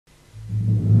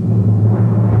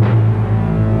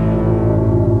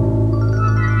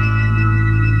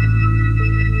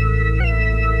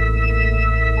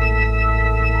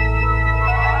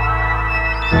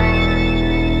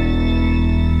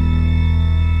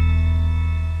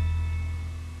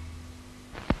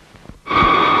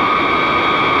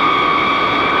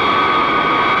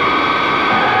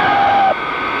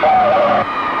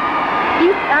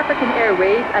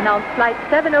Announce Flight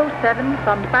 707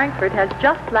 from Frankfurt has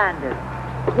just landed.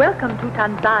 Welcome to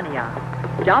Tanzania.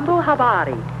 Jambo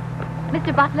Habari.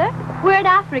 Mr. Butler, we're in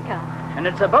Africa. And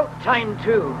it's about time,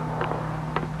 too.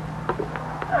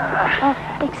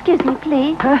 Excuse me,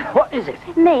 please. What is it?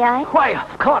 May I? Why,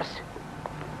 of course.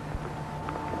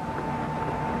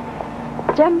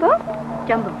 Jumbo?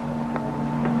 Jumbo.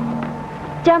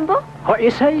 Jumbo? What do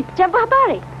you say? Jumbo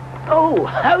Habari. Oh,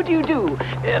 how do you do?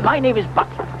 My name is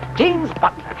Butler. James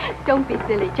Butler. Don't be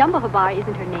silly. Jumbo Habari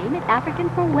isn't her name. It's African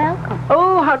for welcome.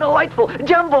 Oh, how delightful.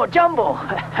 Jumbo, Jumbo.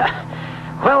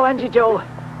 Well, Angie Joe,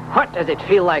 what does it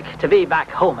feel like to be back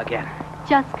home again?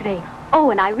 Just great. Oh,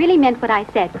 and I really meant what I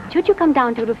said. Should you come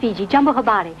down to Rufiji, Jumbo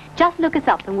Habari, just look us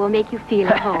up and we'll make you feel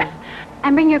at home.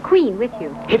 And bring your queen with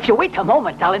you. If you wait a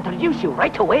moment, I'll introduce you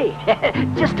right away.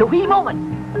 Just a wee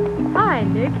moment. Hi,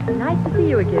 Nick. Nice to see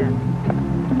you again.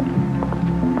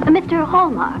 Mr.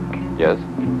 Hallmark. Yes?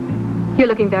 You're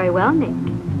looking very well, Nick.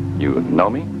 You know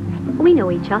me? We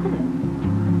know each other.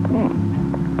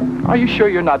 Are you sure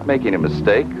you're not making a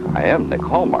mistake? I am Nick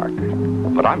Hallmark,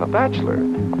 but I'm a bachelor.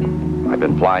 I've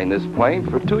been flying this plane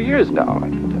for 2 years now,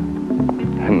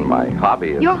 and my hobby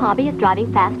is... Your hobby is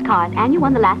driving fast cars, and you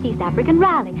won the last East African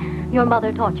Rally. Your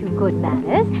mother taught you good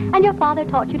manners, and your father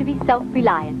taught you to be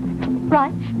self-reliant.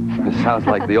 Right? It sounds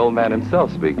like the old man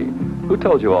himself speaking. Who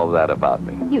told you all that about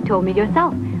me? You told me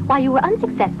yourself, while you were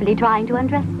unsuccessfully trying to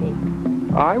undress me.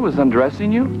 I was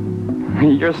undressing you?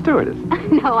 You're a stewardess.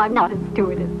 No, I'm not a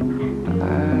stewardess.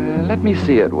 Let me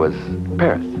see, it was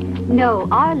Paris. No,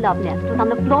 our love nest was on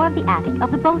the floor of the attic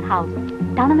of the boathouse,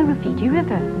 down on the Rufiji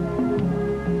River.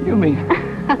 You mean...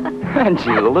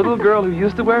 Angie, the little girl who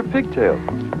used to wear pigtails.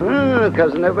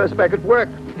 Cousin of us back at work.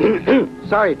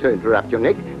 Sorry to interrupt you,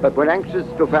 Nick, but we're anxious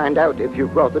to find out if you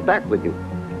brought it back with you.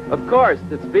 Of course,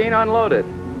 it's being unloaded.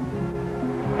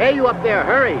 Hey, you up there,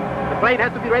 hurry. The plane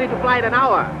has to be ready to fly in an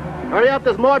hour. Hurry up,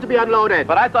 there's more to be unloaded.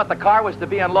 But I thought the car was to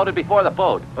be unloaded before the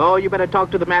boat. Oh, you better talk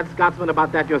to the mad Scotsman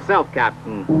about that yourself,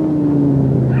 Captain.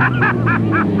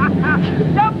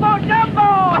 Jumbo, Jumbo!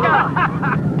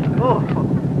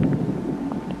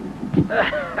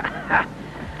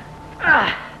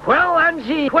 Well,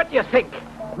 Angie, what do you think?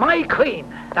 My queen,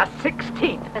 the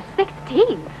 16th. The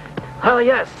 16th? Well,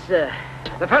 yes, the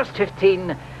first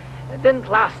 15 didn't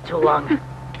last too long.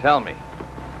 Tell me,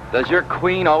 does your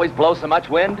queen always blow so much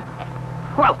wind?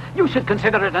 Well, you should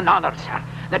consider it an honor, sir,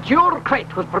 that your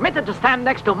crate was permitted to stand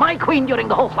next to my queen during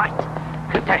the whole flight.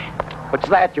 Good day. What's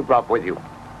that you brought with you?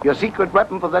 Your secret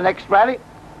weapon for the next rally?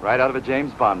 Right out of a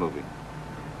James Bond movie.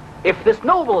 If this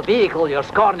noble vehicle you're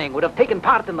scorning would have taken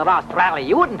part in the last rally,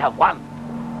 you wouldn't have won.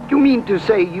 You mean to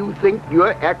say you think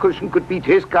your air cushion could beat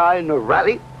his car in a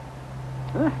rally?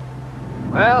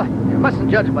 Well, you mustn't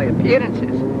judge by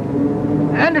appearances.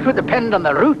 And it would depend on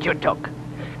the route you took.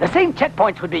 The same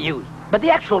checkpoints would be used, but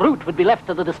the actual route would be left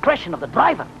to the discretion of the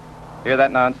driver. Hear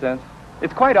that nonsense?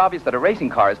 It's quite obvious that a racing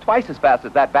car is twice as fast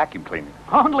as that vacuum cleaner.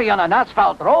 Only on an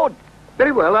asphalt road.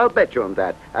 Very well, I'll bet you on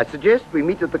that. I suggest we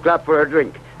meet at the club for a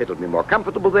drink. It'll be more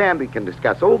comfortable there, and we can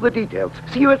discuss all the details.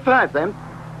 See you at 5, then.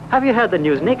 Have you heard the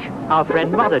news, Nick? Our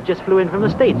friend Mother just flew in from the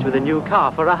States with a new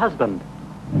car for her husband.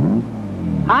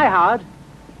 Hi, Howard.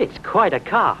 It's quite a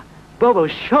car. Bobo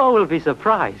sure will be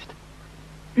surprised.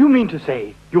 You mean to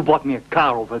say you bought me a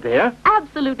car over there?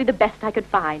 Absolutely the best I could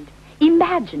find.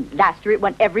 Imagine, last year it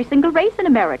won every single race in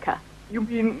America. You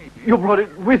mean you brought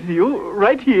it with you,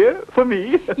 right here, for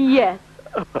me? Yes.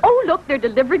 Oh, look, they're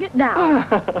delivering it now.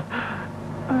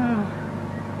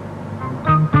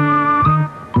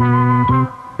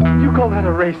 You call that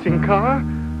a racing car?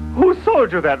 Who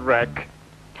sold you that wreck?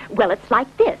 Well, it's like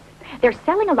this. They're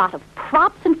selling a lot of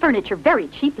props and furniture very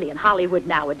cheaply in Hollywood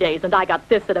nowadays, and I got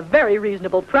this at a very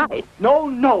reasonable price.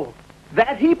 No.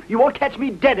 That heap, you won't catch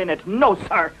me dead in it. No,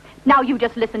 sir. Now you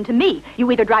just listen to me. You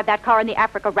either drive that car in the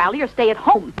Africa Rally or stay at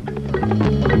home.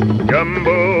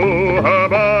 Jumbo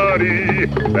Habari,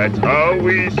 that's how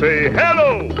we say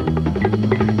hello.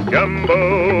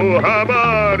 Jumbo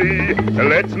Habari,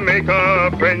 let's make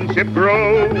our friendship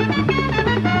grow.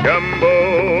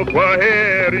 Jumbo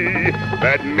Kwaheri,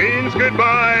 that means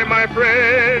goodbye, my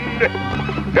friend.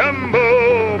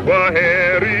 Jumbo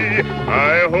Kwaheri,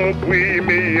 I hope we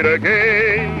meet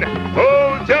again.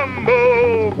 Oh,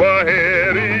 Jumbo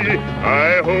Kwaheri,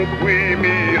 I hope we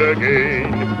meet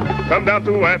again. Come down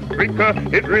to Africa,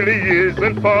 it really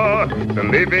isn't far. The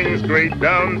living's great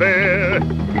down there.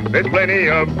 There's plenty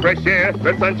of fresh air,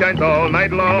 the sun shines all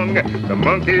night long. The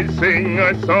monkeys sing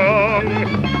a song.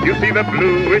 You see the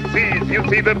bluest seas, you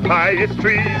see the highest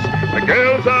trees. The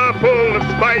girls are full of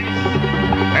spice.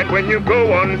 And when you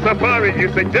go on safari,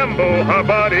 you say, Jumbo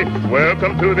Habari,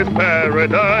 welcome to this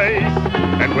paradise.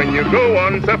 And when you go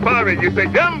on safari, you say,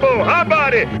 Jumbo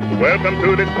Habari, welcome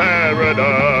to this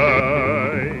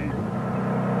paradise.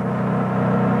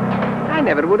 I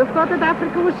never would have thought that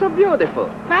Africa was so beautiful.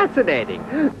 Fascinating.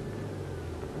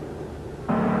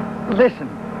 Listen,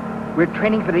 we're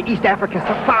training for the East Africa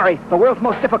Safari, the world's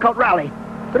most difficult rally.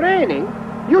 Training?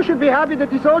 You should be happy that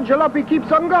this old jalopy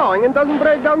keeps on going and doesn't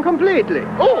break down completely.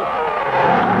 Oh!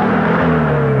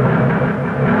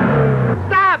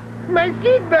 Stop! My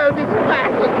seatbelt is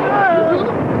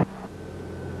fastened.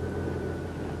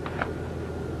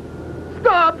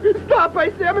 Stop! Stop,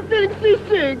 I say. I'm feeling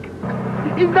seasick.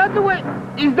 Is that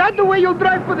the way you'll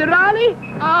drive for the rally?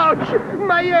 Ouch!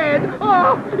 My head!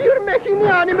 Oh, you're making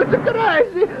the animals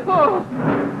crazy! Oh!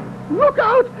 Look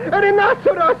out! A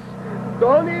rhinoceros!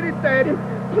 Don't irritate him.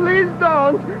 Please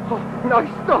don't. Oh, now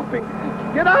he's stopping.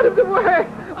 Get out of the way.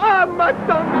 Ah,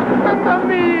 Mamma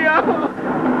mia!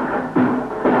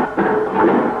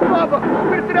 Baba,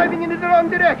 we're driving in the wrong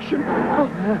direction.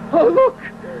 Oh, look!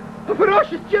 A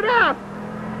ferocious giraffe!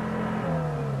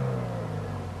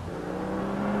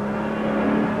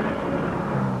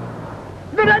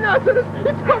 The rhinoceros!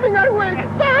 It's coming our way!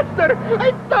 Faster!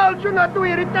 I told you not to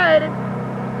irritate it!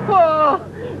 Oh!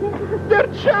 They're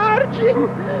charging!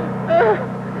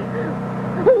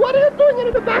 What are you doing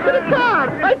in the back of the car?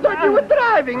 I thought you were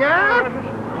driving, huh?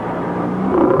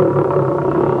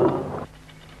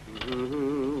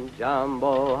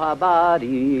 Jumbo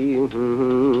Habari,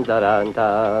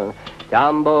 da-dum-da.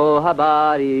 Jumbo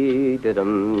Habari,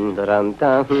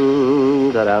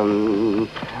 da-dum-da-dum-da-dum.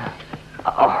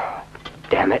 Oh,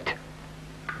 damn it.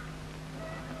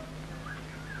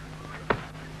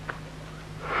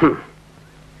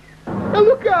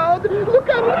 Look out! Look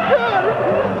out of the car!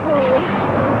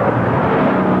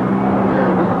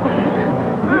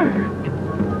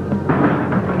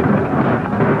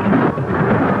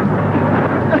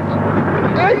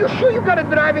 Are you sure you got a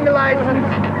driving license?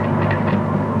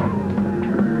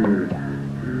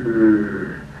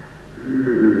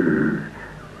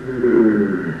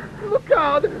 Look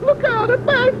out! Look out! A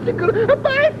bicycle! A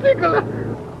bicycle!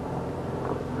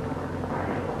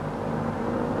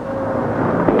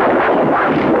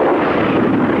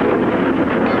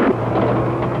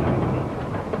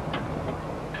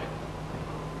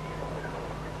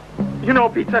 You know,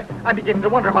 Pizza, I'm beginning to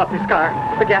wonder about this car.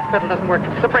 The gas pedal doesn't work,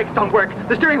 the brakes don't work,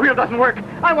 the steering wheel doesn't work.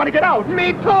 I want to get out.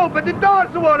 Me too, but the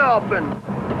doors won't open.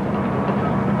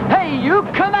 Hey, you,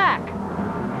 come back!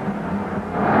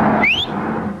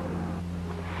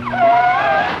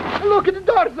 Look, the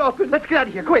door's open. Let's get out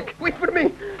of here, quick. Wait for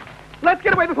me. Let's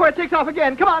get away before it takes off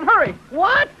again. Come on, hurry.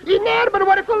 What? In there, but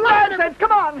what if the line... Nonsense,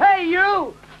 come on. Hey,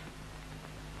 you!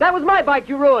 That was my bike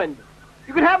you ruined.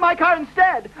 You can have my car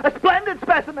instead. A splendid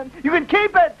specimen. You can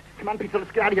keep it. Come on, Pizza, let's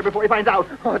get out of here before he finds out.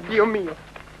 Oh, Dio mio.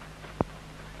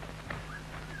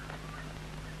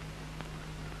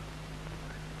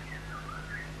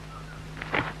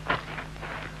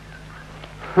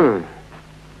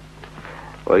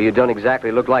 Well, you don't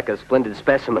exactly look like a splendid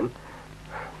specimen.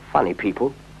 Funny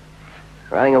people.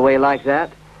 Running away like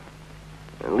that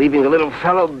and leaving the little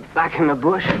fellow back in the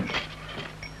bush.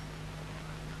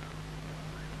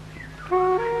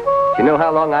 You know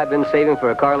how long I've been saving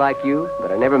for a car like you,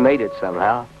 but I never made it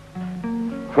somehow.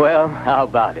 Well, how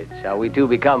about it? Shall we two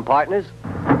become partners?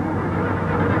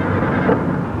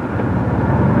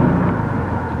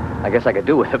 I guess I could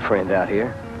do with a friend out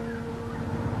here.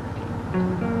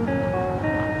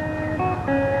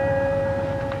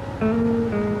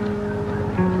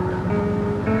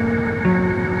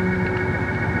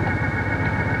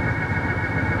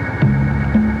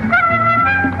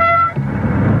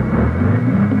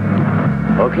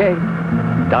 Okay,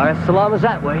 Dar es Salaam is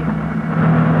that way. You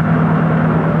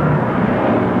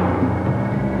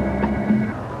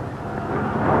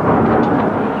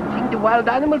think the wild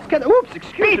animals can... Oops,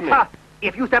 excuse me.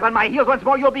 If you step on my heels once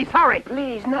more, you'll be sorry.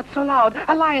 Please, not so loud.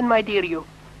 A lion, my dear, you.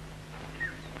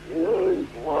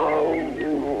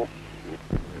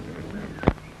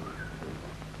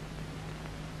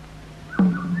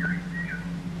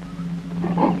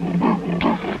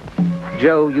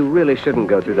 Joe, you really shouldn't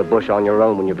go through the bush on your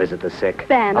own when you visit the sick.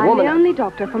 Ben, I'm the only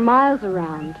doctor for miles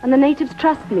around, and the natives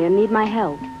trust me and need my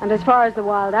help. And as far as the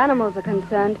wild animals are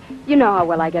concerned, you know how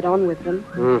well I get on with them.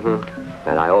 Mm-hmm.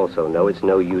 And I also know it's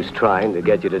no use trying to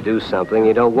get you to do something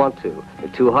you don't want to. You're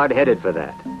too hard-headed for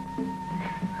that.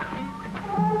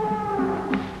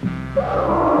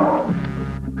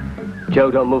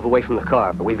 Joe, don't move away from the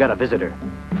car, but we've got a visitor.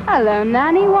 Hello,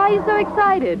 Nanny. Why are you so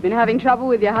excited? Been having trouble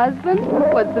with your husband?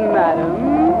 What's the matter?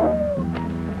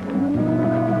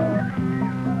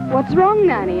 What's wrong,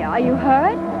 Nanny? Are you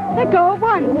hurt? Let go at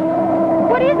once.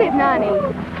 What is it, Nanny?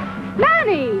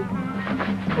 Nanny!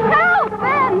 Help,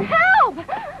 Ben! Help!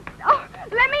 Oh,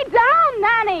 let me down,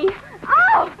 Nanny!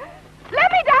 Oh!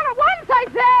 Let me down at once, I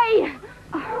say!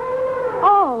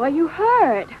 Oh, are you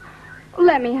hurt?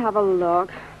 Let me have a look.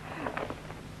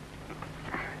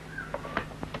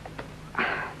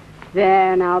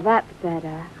 There, now, that's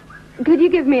better. Could you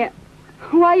give me a...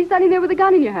 Why are you standing there with a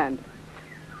gun in your hand?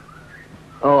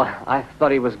 Oh, I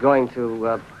thought he was going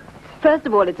to, First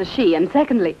of all, it's a she, and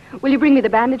secondly, will you bring me the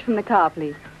bandage from the car,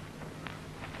 please?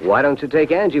 Why don't you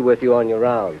take Angie with you on your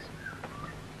rounds?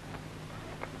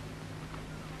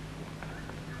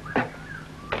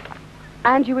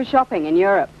 Angie was shopping in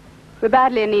Europe. We're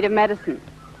badly in need of medicine.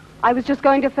 I was just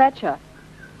going to fetch her.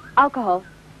 Alcohol.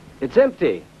 It's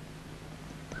empty.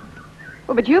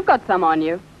 Well, but you've got some on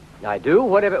you. I do?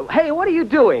 Whatever. Hey, what are you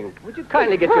doing? Would you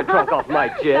kindly get your trunk off my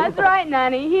chin? That's right,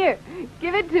 Nanny. Here.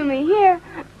 Give it to me. Here.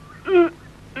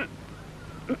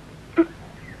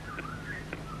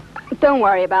 Don't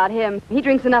worry about him. He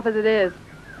drinks enough as it is.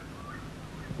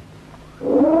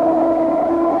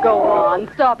 Go on.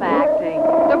 Stop acting.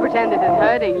 Don't pretend it is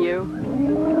hurting you.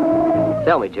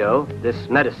 Tell me, Joe, this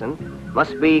medicine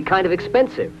must be kind of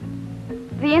expensive.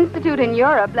 The Institute in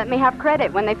Europe let me have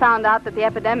credit when they found out that the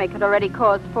epidemic had already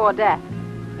caused 4 deaths.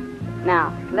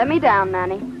 Now, let me down,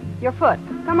 Nanny. Your foot.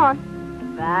 Come on.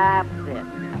 That's it.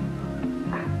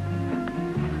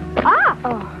 Ah!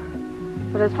 Oh.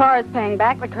 But as far as paying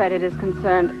back the credit is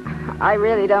concerned, I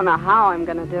really don't know how I'm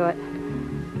going to do it.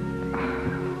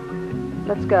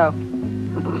 Let's go.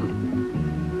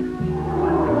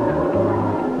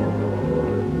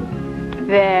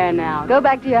 There now. Go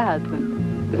back to your husband.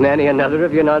 Is Nanny another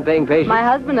of your non-paying patients? My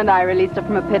husband and I released her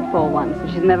from a pitfall once, and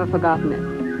she's never forgotten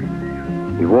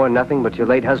it. You've worn nothing but your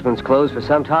late husband's clothes for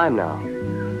some time now.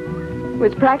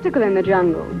 It's practical in the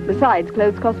jungle. Besides,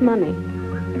 clothes cost money.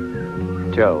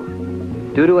 Joe,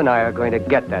 Dudu and I are going to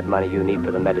get that money you need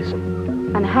for the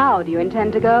medicine. And how do you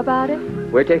intend to go about it?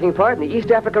 We're taking part in the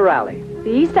East Africa Rally.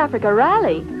 The East Africa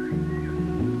Rally?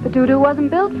 But Dudu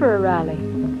wasn't built for a rally.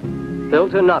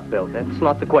 Built or not built, that's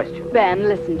not the question. Ben,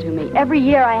 listen to me. Every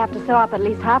year I have to sew up at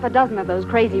least half a dozen of those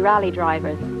crazy rally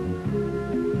drivers.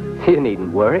 You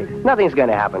needn't worry. Nothing's going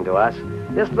to happen to us.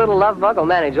 This little love bug will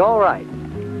manage all right.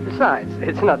 Besides,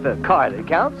 it's not the car that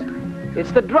counts.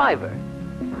 It's the driver.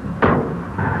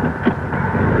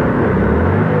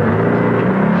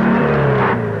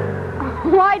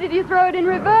 Why did you throw it in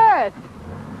reverse?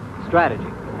 Strategy.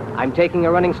 I'm taking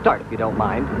a running start, if you don't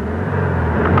mind.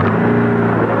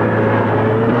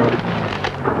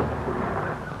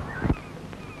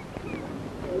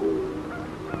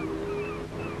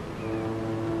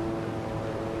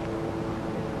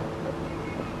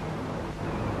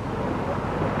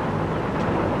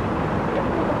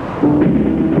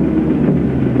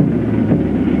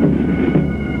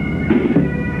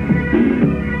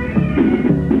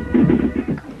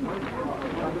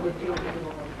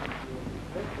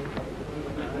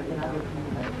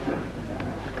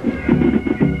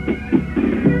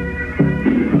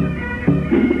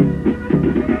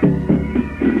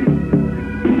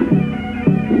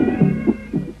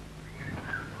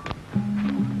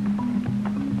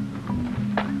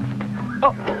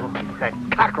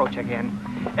 Again.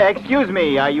 Excuse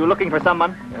me, are you looking for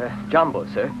someone? Jumbo,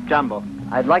 sir. Jumbo.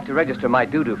 I'd like to register my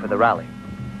Dudu for the rally.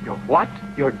 Your what?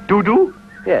 Your Dudu?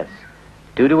 Yes.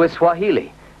 Dudu is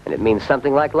Swahili, and it means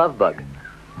something like love bug.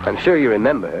 I'm sure you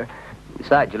remember her.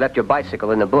 Besides, you left your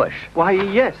bicycle in the bush. Why,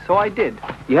 yes, so I did.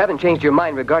 You haven't changed your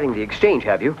mind regarding the exchange,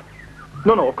 have you?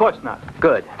 No, of course not.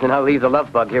 Good. Then I'll leave the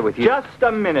love bug here with you. Just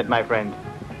a minute, my friend.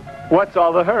 What's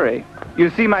all the hurry? You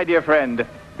see, my dear friend,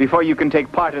 before you can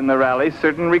take part in the rally,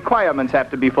 certain requirements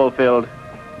have to be fulfilled.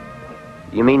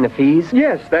 You mean the fees?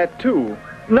 Yes, that too.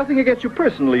 Nothing against you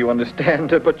personally, you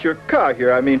understand, but your car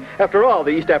here. I mean, after all,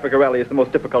 the East Africa Rally is the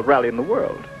most difficult rally in the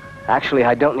world. Actually,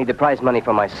 I don't need the prize money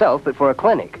for myself, but for a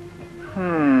clinic.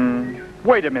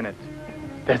 Wait a minute.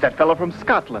 There's that fellow from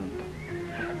Scotland.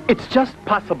 It's just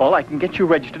possible I can get you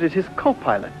registered as his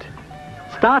co-pilot.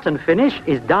 Start and finish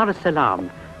is Dar es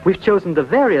Salaam. We've chosen the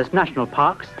various national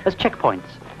parks as checkpoints.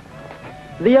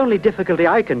 The only difficulty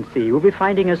I can see will be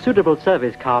finding a suitable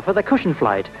service car for the cushion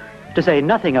flight, to say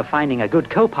nothing of finding a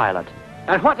good co-pilot.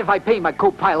 And what if I pay my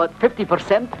co-pilot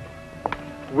 50%?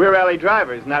 We're rally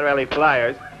drivers, not rally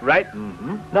flyers, right?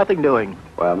 Nothing doing.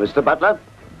 Well, Mr. Butler,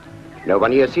 no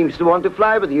one here seems to want to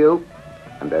fly with you.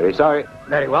 I'm very sorry.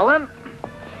 Very well, then.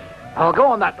 I'll go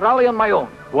on that rally on my own.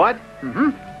 What?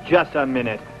 Just a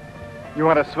minute. You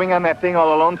want to swing on that thing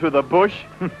all alone through the bush?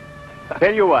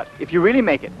 Tell you what, if you really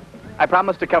make it, I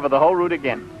promise to cover the whole route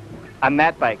again. On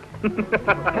that bike.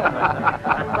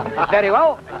 Very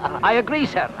well. I agree,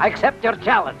 sir. I accept your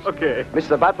challenge. Okay.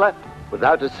 Mr. Butler,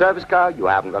 without a service car, you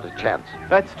haven't got a chance.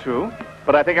 That's true.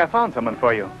 But I think I found someone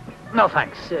for you. No,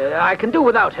 thanks. I can do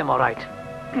without him, all right.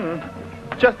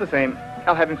 Just the same.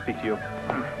 I'll have him speak to you.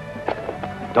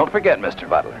 Don't forget, Mr.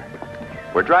 Butler.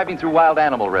 We're driving through wild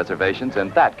animal reservations,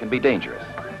 and that can be dangerous.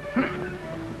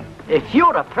 If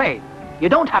you're afraid, you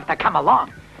don't have to come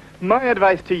along. My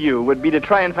advice to you would be to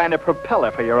try and find a propeller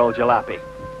for your old jalopy.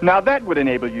 Now that would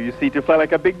enable you, you see, to fly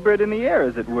like a big bird in the air,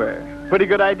 as it were. Pretty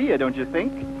good idea, don't you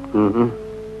think? Mm-hmm.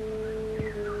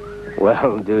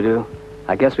 Well, Doo-Doo,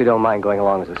 I guess we don't mind going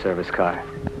along as a service car.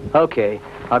 Okay,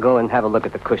 I'll go and have a look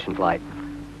at the cushion flight.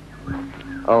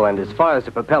 Oh, and as far as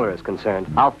the propeller is concerned,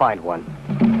 I'll find one.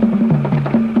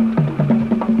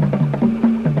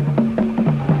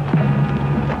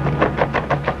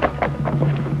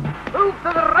 Move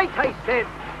to the right, I said.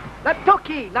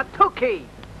 Natuki, Natuki.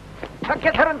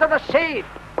 Get her into the shade.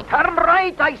 Turn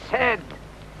right, I said.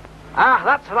 Ah,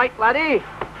 that's right, laddie.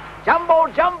 Jumbo,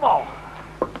 Jumbo.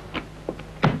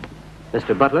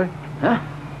 Mr. Butler? Huh?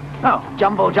 Oh,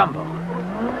 Jumbo, Jumbo.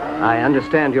 I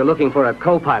understand you're looking for a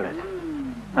co-pilot.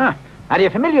 Ah, are you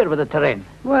familiar with the terrain?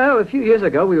 Well, a few years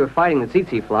ago, we were fighting the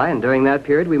tsetse fly, and during that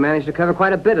period, we managed to cover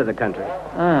quite a bit of the country.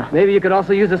 Maybe you could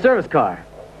also use a service car.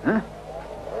 Huh?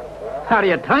 Are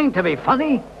you trying to be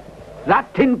funny?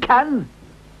 That tin can?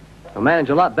 I'll manage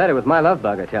a lot better with my love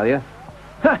bug, I tell you.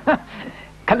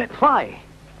 Can it fly?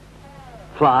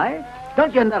 Fly?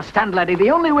 Don't you understand, laddie?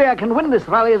 The only way I can win this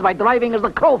rally is by driving as the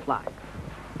crow flies.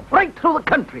 Right through the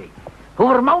country.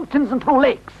 Over mountains and through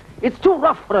lakes. It's too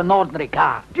rough for an ordinary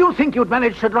car. Do you think you'd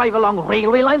manage to drive along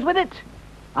railway lines with it?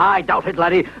 I doubt it,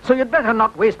 laddie. So you'd better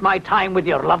not waste my time with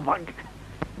your love bug.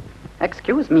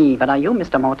 Excuse me, but are you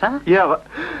Mr. Motor? Yeah, but...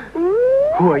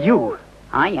 Who are you?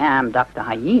 I am Dr.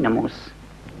 Hyenamus.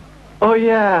 Oh,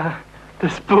 yeah. The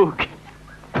spook.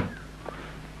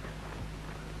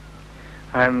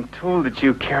 I'm told that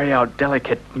you carry out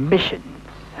delicate missions,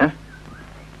 huh?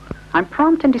 I'm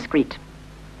prompt and discreet.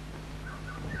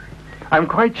 I'm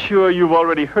quite sure you've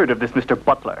already heard of this Mr.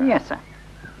 Butler. Yes, sir.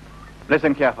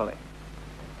 Listen carefully.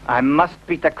 I must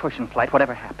beat the cushion flight,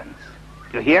 whatever happens.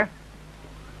 You hear?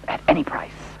 At any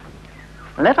price.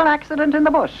 Little accident in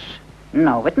the bush.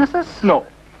 No witnesses? No.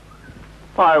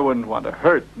 I wouldn't want to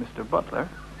hurt Mr. Butler.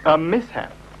 A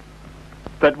mishap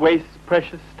that wastes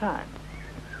precious time.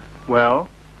 Well,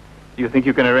 do you think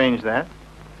you can arrange that?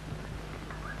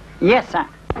 Yes, sir.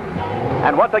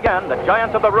 And once again, the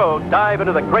giants of the road dive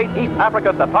into the great East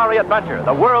Africa safari adventure.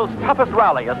 The world's toughest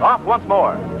rally is off once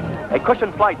more. A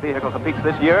cushion flight vehicle competes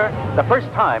this year, the first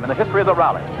time in the history of the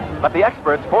rally. But the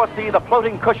experts foresee the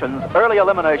floating cushion's early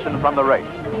elimination from the race.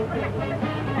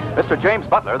 Mr. James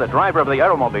Butler, the driver of the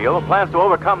aeromobile, plans to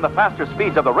overcome the faster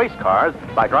speeds of the race cars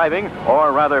by driving,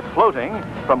 or rather floating,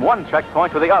 from one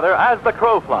checkpoint to the other as the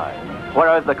crow flies,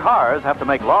 whereas the cars have to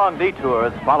make long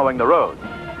detours following the roads.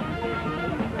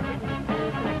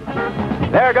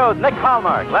 There goes Nick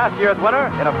Hallmark, last year's winner,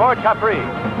 in a Ford Capri.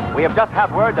 We have just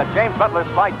had word that James Butler's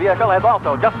flight vehicle has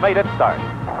also just made its start.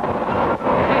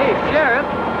 Hey, Sheriff.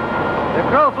 The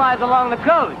crow flies along the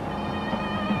coast.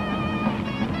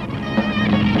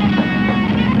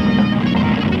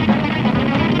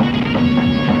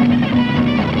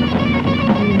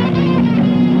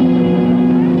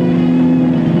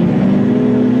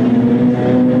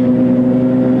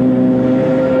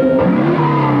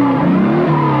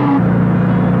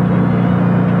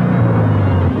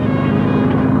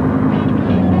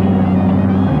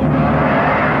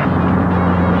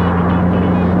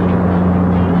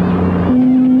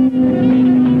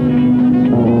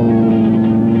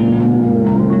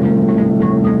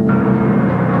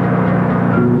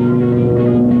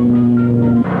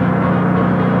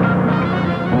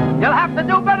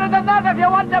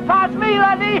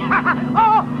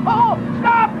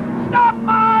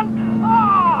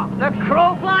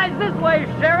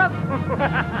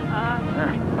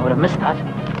 I would have missed that.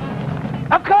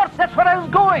 Of course, that's where I was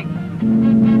going.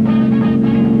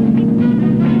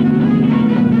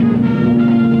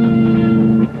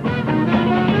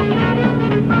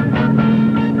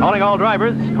 Calling all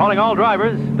drivers, calling all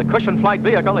drivers. The cushion flight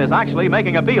vehicle is actually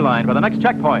making a beeline for the next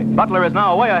checkpoint. Butler is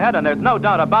now way ahead, and there's no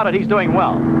doubt about it, he's doing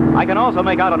well. I can also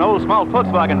make out an old small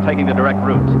Volkswagen taking the direct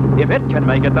route. If it can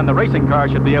make it, then the racing car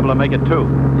should be able to make it too.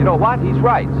 You know what? He's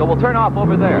right, so we'll turn off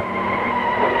over there.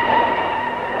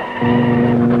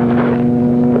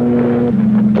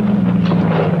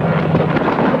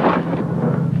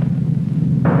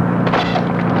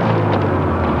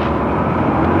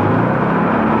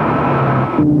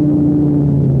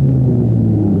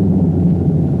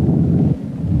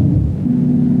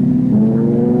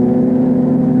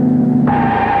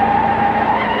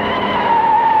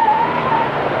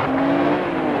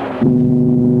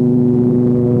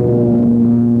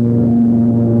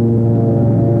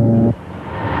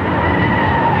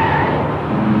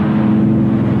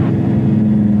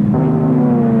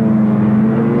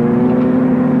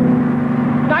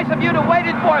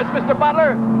 waiting for us, Mr.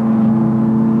 Butler?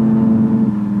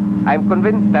 I'm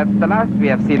convinced that's the last we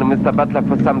have seen of Mr. Butler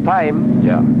for some time.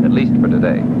 Yeah, at least for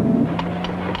today.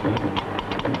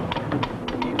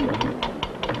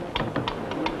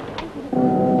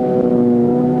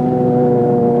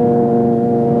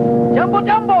 Jumbo,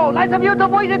 Jumbo, nice of you to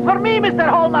voice it for me, Mr.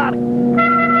 Hallmark.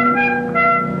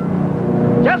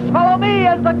 Just follow me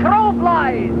as the crow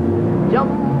flies.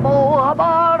 Jumbo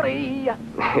Habari.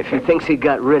 If he thinks he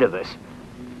got rid of us,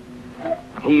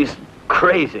 he's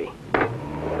crazy.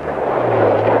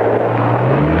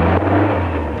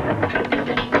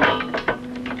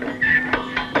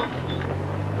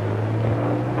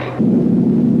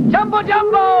 Jumbo,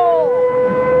 Jumbo!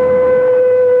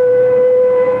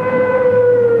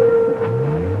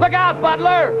 Look out,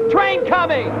 Butler! Train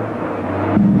coming!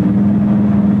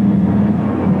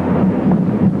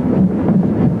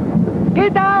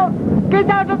 Get out! Get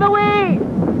out of the way!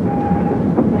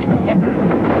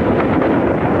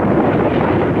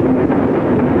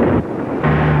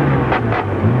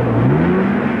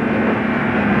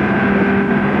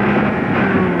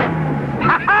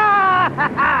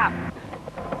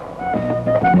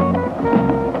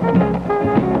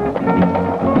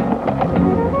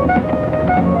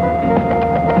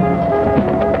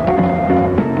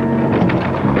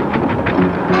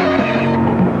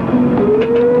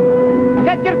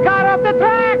 Get your car off the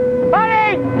track!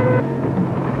 Hurry!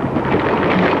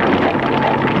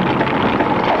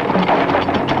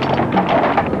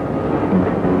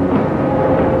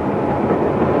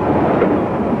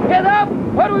 Get up!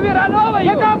 Where will we run over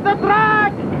you? Get off the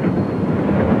track!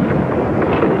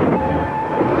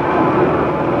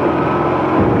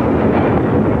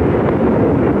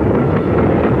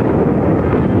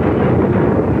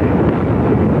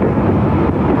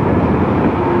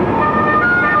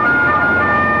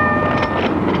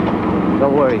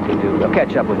 Don't worry, Kadu. We'll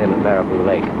catch up with him at Marabou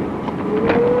Lake.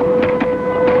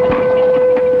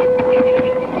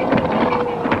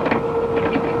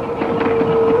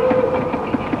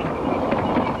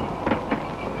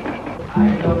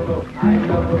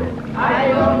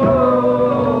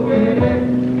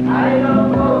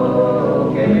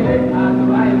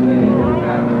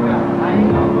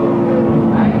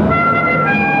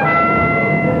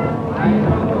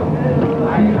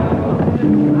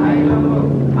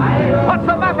 What's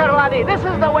the matter, laddie? This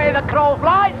is the way the crow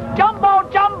flies. Jumbo,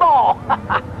 Jumbo!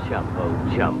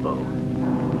 Jumbo, Jumbo.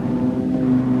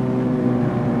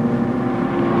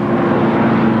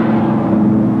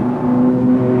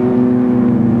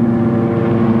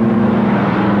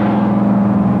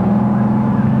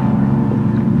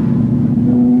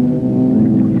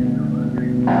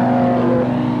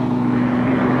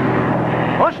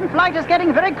 Ocean Flight is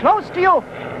getting very close to you.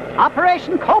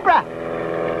 Operation Cobra.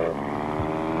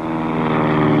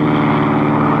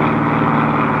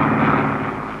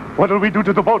 What'll we do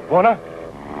to the boat, Warner?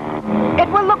 It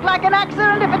will look like an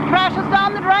accident if it crashes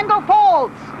down the Durango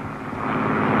Falls.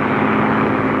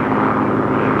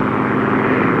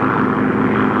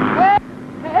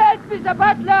 Help, Mr.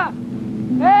 Butler!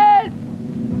 Help!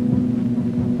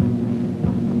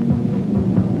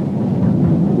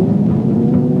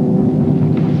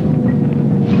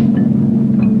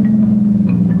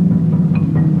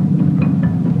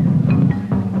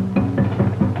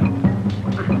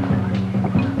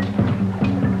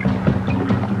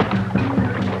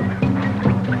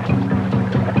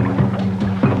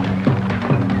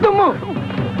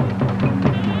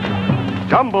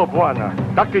 Jumbo,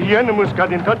 Buana. Dr. Hieronymus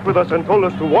got in touch with us and told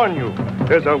us to warn you.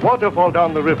 There's a waterfall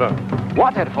down the river.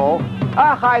 Waterfall?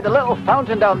 Ah, hi, the little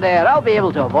fountain down there. I'll be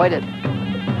able to avoid it.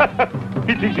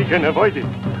 He thinks he can avoid it.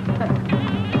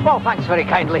 Well, thanks very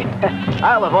kindly.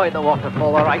 I'll avoid the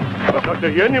waterfall, all right. But Dr.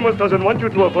 Hieronymus doesn't want you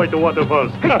to avoid the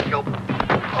waterfalls.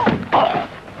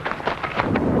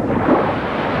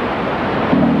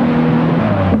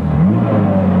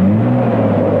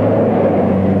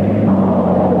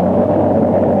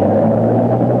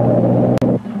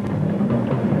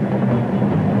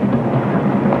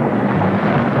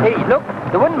 Hey, look,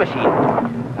 the wind machine.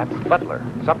 That's Butler.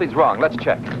 Something's wrong. Let's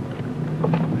check.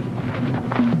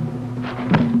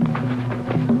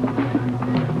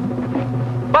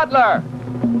 Butler!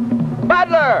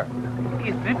 Butler!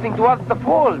 He's drifting towards the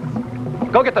falls.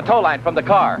 Go get the tow line from the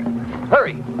car.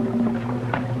 Hurry!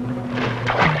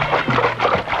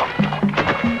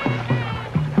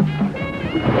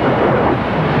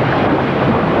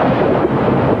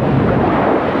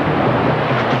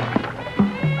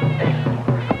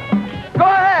 Go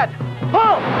ahead!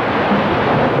 Pull!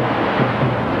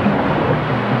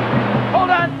 Hold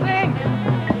on, Sing!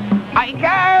 I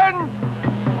can!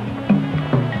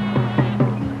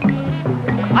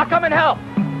 I'll come and help.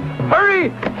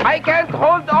 I can't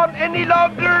hold on any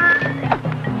longer.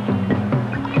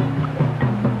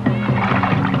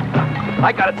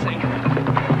 I got it, Sing.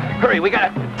 Hurry, we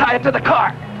gotta tie it to the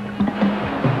car.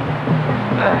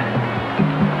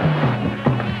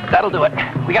 That'll do it.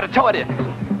 We gotta tow it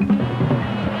in.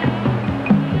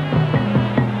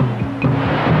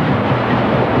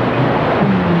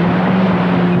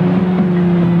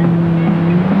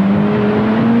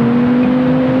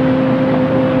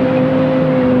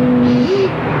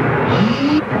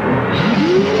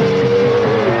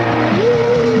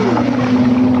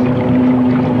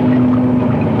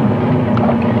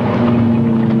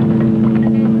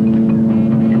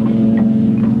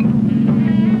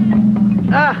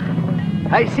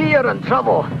 I see you're in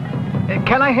trouble.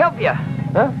 Can I help you?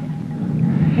 Huh?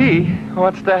 He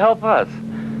wants to help us.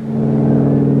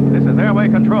 This is Airway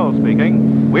Control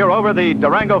speaking. We're over the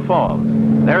Durango Falls.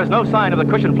 There is no sign of the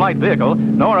cushion flight vehicle,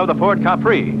 nor of the Ford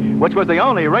Capri, which was the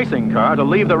only racing car to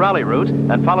leave the rally route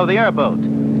and follow the airboat.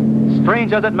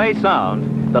 Strange as it may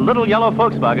sound, the little yellow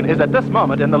Volkswagen is at this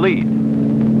moment in the lead.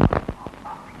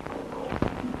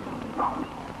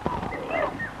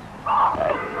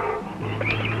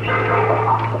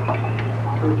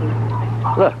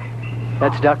 Look,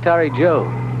 that's Dr. Joe.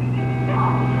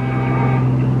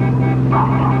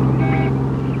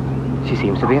 She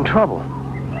seems to be in trouble.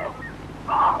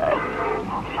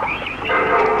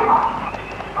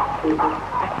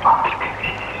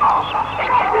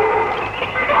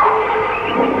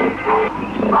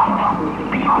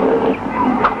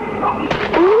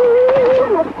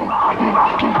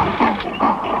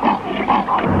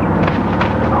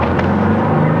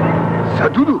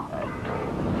 Sadudu.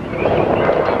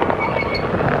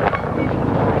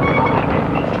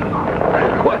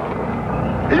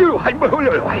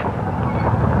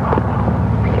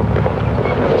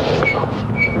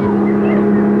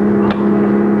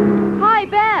 Hi,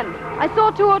 Ben. I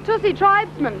saw two Otusi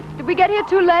tribesmen. Did we get here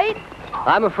too late?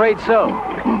 I'm afraid so.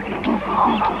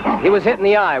 He was hit in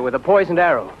the eye with a poisoned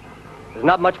arrow. There's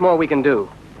not much more we can do.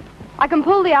 I can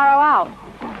pull the arrow out.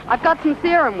 I've got some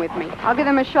serum with me. I'll give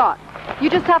him a shot. You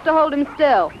just have to hold him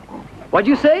still. What'd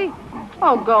you say?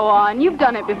 Oh, go on. You've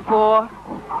done it before.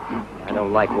 I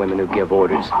don't like women who give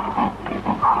orders.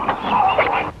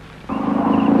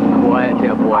 Quiet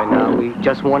there, boy, now. We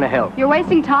just want to help. You're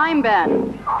wasting time,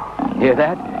 Ben. Hear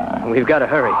that? We've got to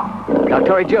hurry.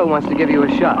 Dr. Joe wants to give you a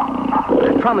shot.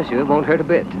 I promise you it won't hurt a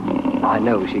bit. I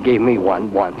know she gave me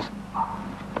one once.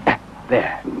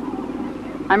 There.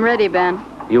 I'm ready, Ben.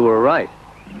 You were right.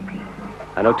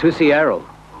 An Otusi arrow.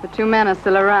 The two men are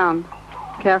still around.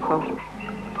 Careful.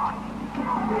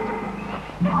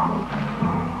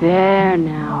 There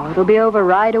now. It'll be over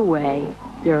right away.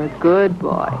 You're a good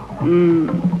boy.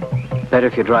 Better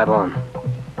if you drive on.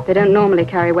 They don't normally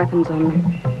carry weapons on them.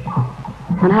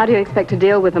 And how do you expect to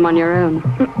deal with them on your own?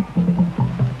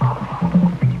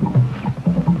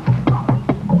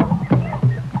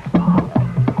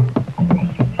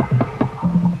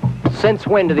 Since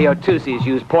when do the Otusis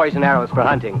use poison arrows for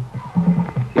hunting?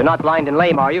 You're not blind and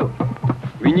lame, are you?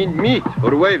 We need meat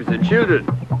for wives and children.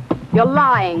 You're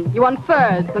lying. You want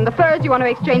furs, and the furs you want to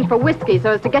exchange for whiskey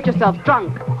so as to get yourself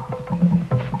drunk.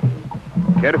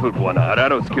 Careful, Buona. Our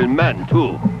arrows kill men,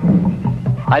 too.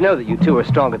 I know that you two are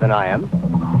stronger than I am.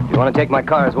 You want to take my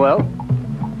car as well?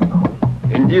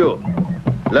 Indio.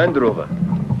 Land Rover.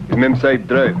 Mem Saib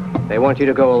drive. They want you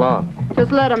to go along.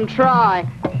 Just let them try.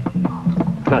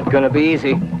 Not gonna be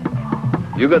easy.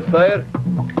 You got fire?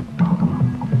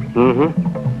 Mm-hmm.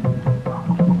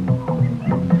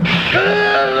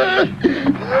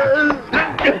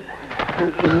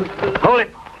 Hold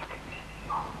it.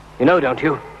 You know, don't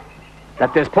you,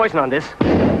 that there's poison on this?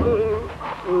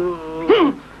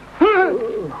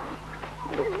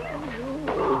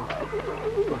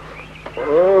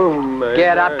 Oh, my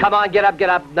Get up, come on, get up, get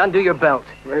up. Undo your belt.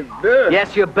 My belt?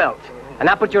 Yes, your belt. And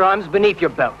now put your arms beneath your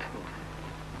belt.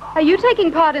 Are you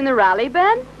taking part in the rally,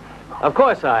 Ben? Of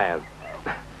course I am.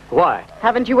 Why?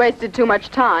 Haven't you wasted too much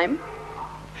time?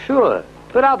 Sure,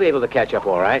 but I'll be able to catch up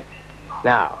all right.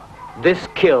 Now, this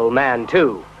kill man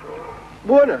too.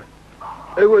 Buona,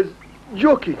 I was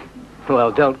joking.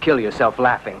 Well, don't kill yourself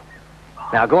laughing.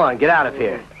 Now go on, get out of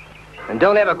here. And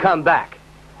don't ever come back.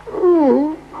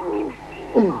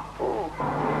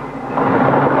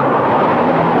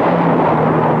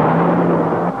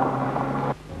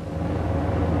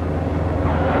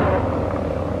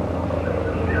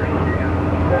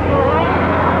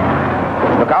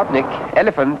 Look out, Nick.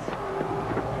 Elephants.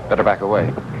 Better back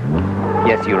away.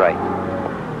 Yes, you're right.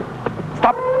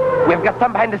 Stop! We've got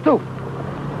some behind us, too.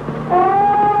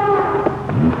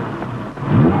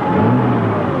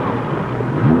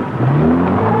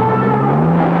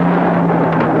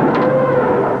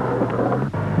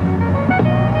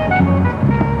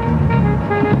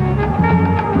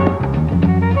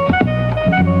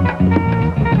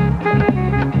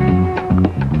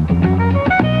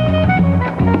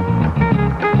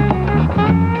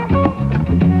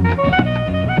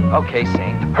 Okay,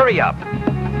 Sing. Hurry up.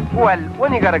 Well,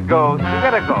 when you gotta go, you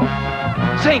gotta go.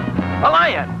 Sing, a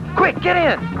lion. Quick, get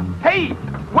in. Hey,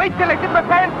 wait till I get my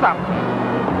pants up.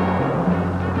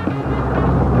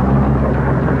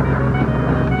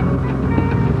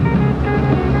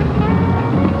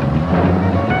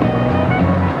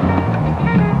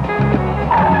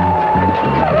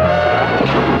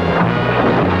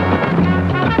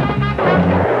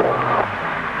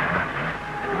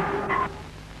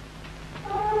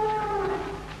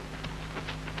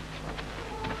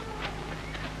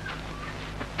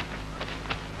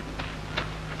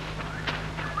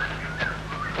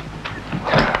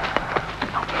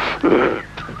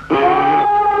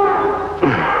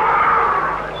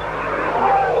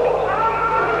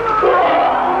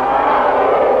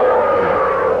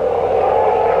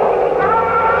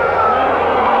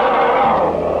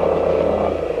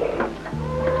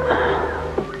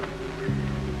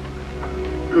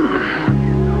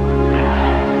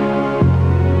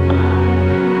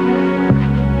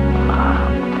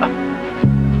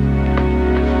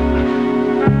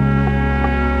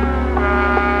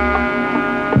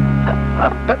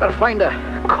 Find a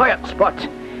quiet spot.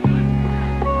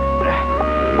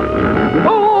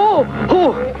 Oh!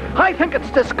 I think it's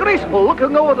disgraceful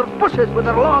looking over the bushes with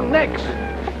their long necks.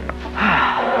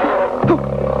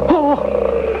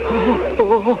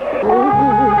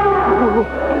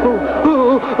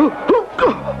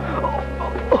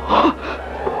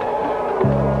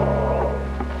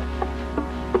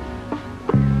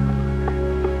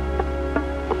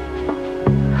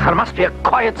 There must be a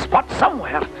quiet spot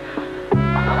somewhere.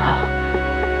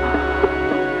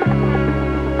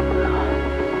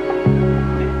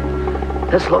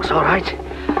 This looks all right.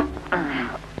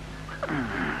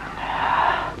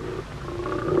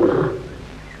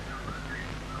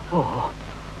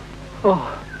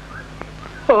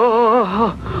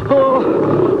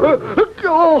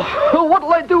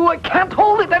 What'll I do? I can't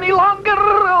hold it any longer.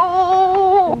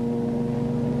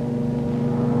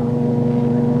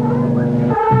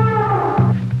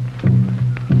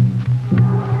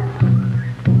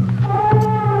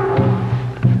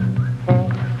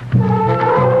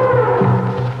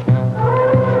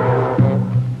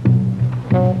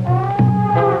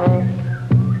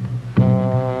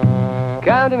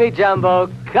 Come to me, Jumbo.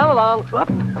 Come along. That's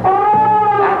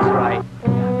right.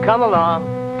 Come along.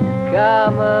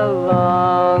 Come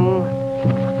along.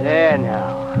 There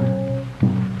now.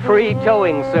 Free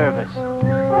towing service.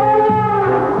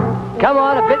 Come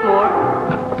on, a bit more.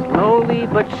 Slowly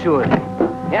but surely.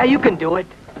 Yeah, you can do it.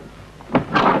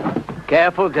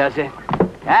 Careful, does it?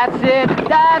 That's it.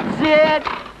 That's it.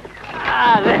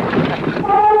 Ah, there.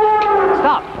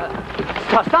 Stop.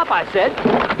 Stop, I said.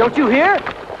 Don't you hear?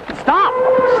 Stop!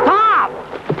 Stop!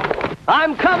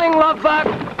 I'm coming, love bug!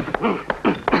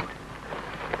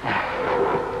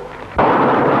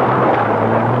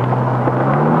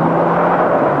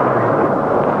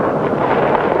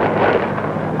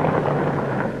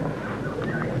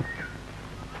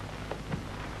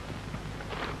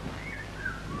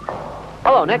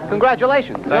 Hello, Nick.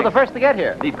 Congratulations. Thanks. You're the first to get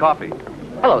here. Need coffee.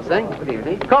 Hello, Sing. Good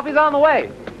evening. Coffee's on the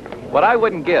way. What I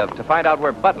wouldn't give to find out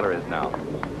where Butler is now.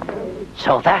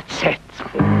 So that's it.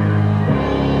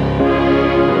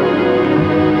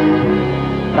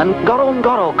 The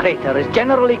Ngorongoro crater is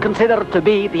generally considered to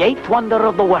be the eighth wonder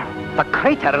of the world. The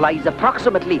crater lies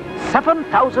approximately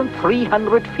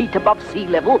 7,300 feet above sea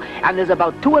level and is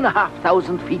about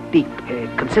 2,500 feet deep.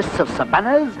 It consists of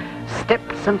savannas,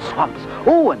 steppes and swamps.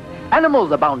 Oh, and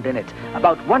animals abound in it.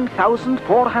 About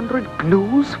 1,400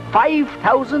 gnus,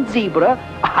 5,000 zebra,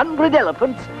 100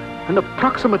 elephants, and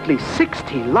approximately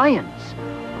 60 lions.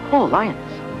 Oh, lions.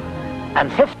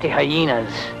 And 50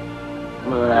 hyenas.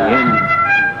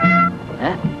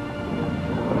 Huh?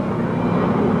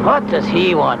 What does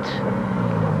he want?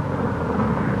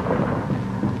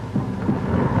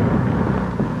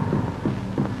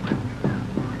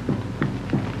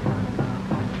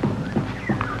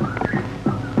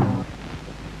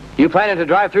 You planning to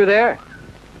drive through there?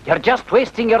 You're just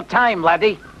wasting your time,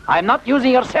 laddie. I'm not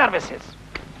using your services.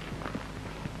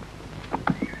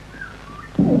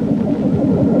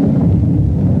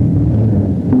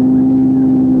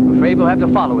 I'm afraid we'll have to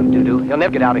follow him, Dudu. He'll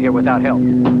never get out of here without help.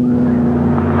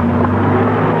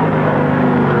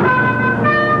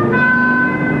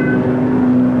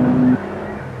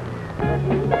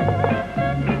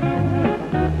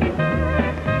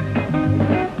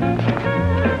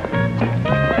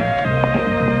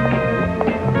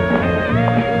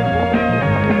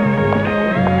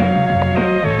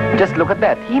 Just look at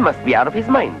that. He must be out of his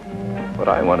mind. What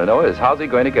I want to know is how's he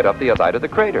going to get up the other side of the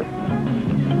crater?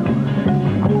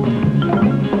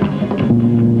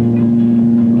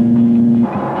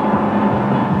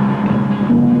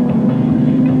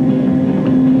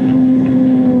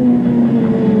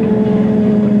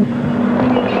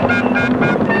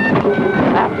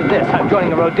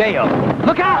 rodeo.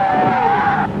 Look out!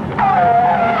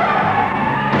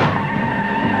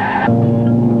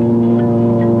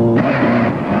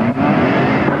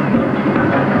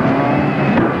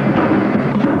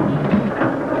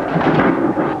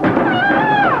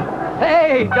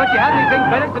 Hey, don't you have anything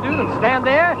better to do than stand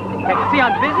there? Can't you see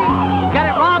I'm busy? You got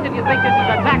it wrong if you think this is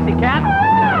a taxi cab.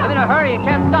 I'm in a hurry and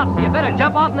can't stop, so you better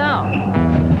jump off now.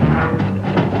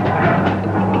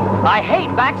 I hate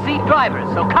backseat drivers,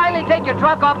 so kindly take your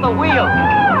trunk off the wheel.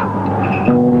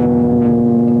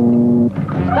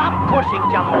 Stop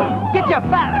pushing, Jumbo. Get your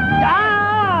fat...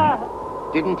 Ah!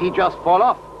 Didn't he just fall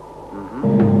off?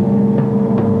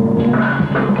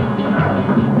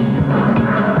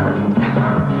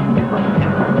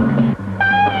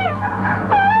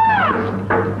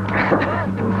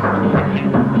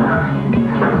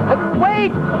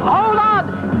 Wait! Hold on!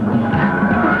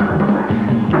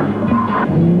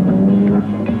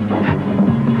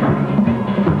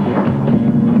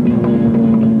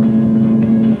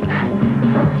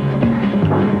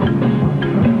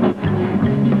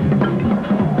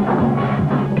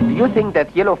 Do you think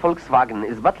that yellow Volkswagen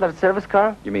is Butler's service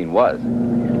car? You mean was?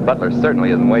 Butler certainly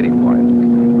isn't waiting for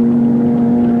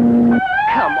him.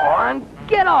 Come on,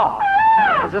 get off!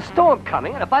 There's a storm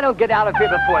coming, and if I don't get out of here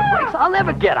before it breaks, I'll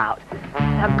never get out.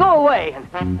 Now go away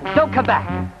and don't come back.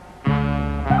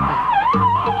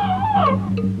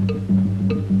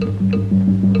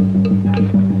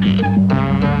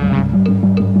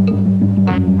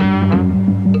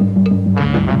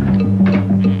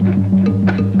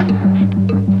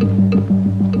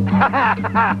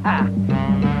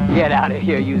 Get out of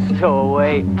here, you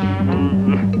stowaway.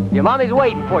 Your mommy's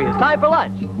waiting for you. It's time for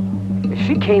lunch. If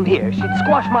she came here, she'd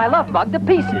squash my love bug to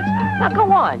pieces. Now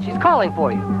go on, she's calling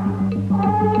for you.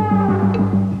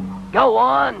 Go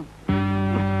on.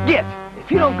 Get.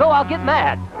 If you don't go, I'll get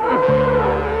mad.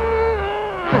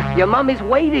 Your mommy's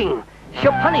waiting.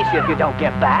 She'll punish you if you don't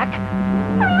get back.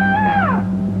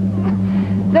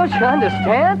 Don't you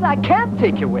understand? I can't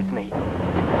take you with me.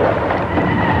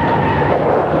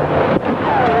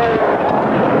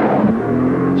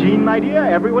 Jean, my dear,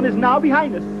 everyone is now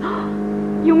behind us.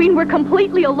 You mean we're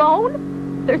completely alone?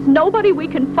 There's nobody we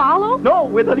can follow? No,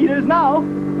 we're the leaders now.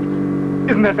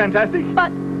 Isn't that fantastic?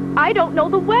 But I don't know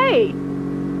the way.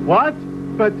 What?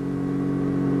 But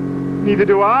neither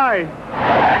do I.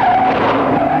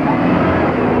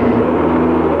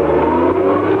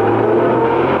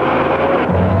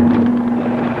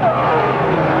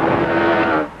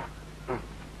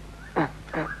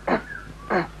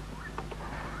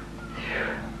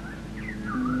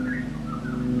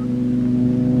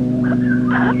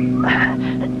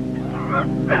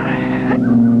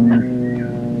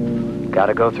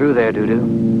 Gotta go through there,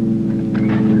 Doo-Doo.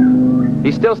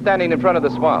 He's still standing in front of the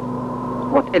swamp.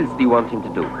 What else do you want him to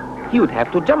do? He would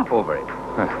have to jump over it.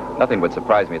 Nothing would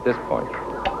surprise me at this point.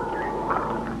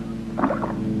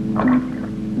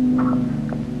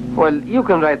 Well, you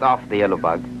can write off the yellow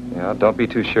bug. Yeah, don't be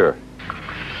too sure.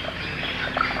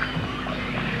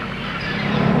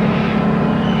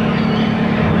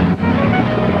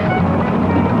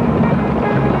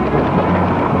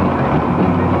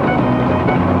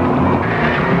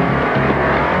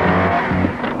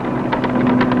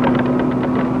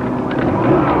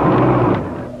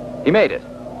 He made it.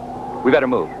 We better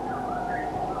move.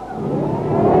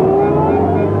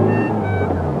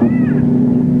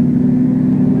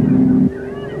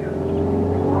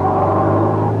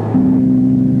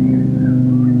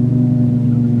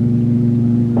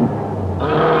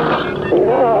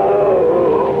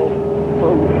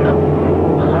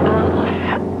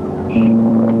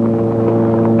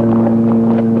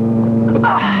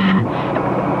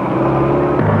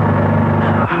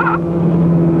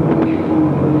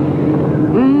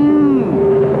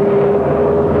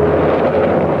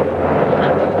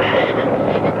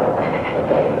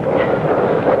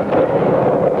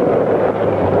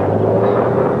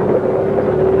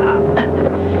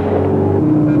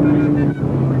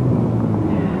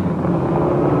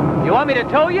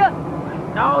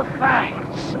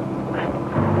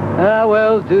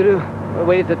 Well, Doo-Doo, we'll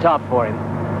wait at the top for him.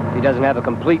 If he doesn't have a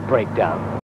complete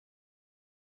breakdown.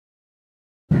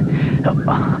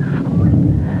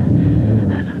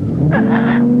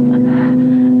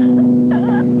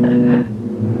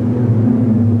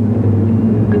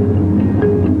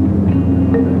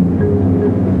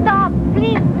 Stop!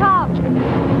 Please stop!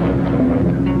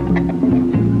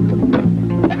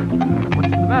 What's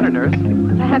the matter, nurse?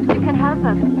 Perhaps you can help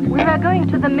us. We were going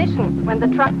to the mission when the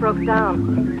truck broke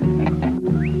down.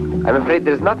 I'm afraid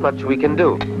there's not much we can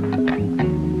do.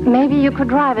 Maybe you could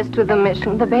drive us to the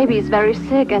mission. The baby is very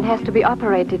sick and has to be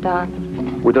operated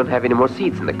on. We don't have any more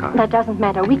seats in the car. That doesn't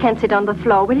matter. We can sit on the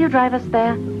floor. Will you drive us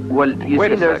there? Well, you Wait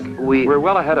see, a there's... sec. We're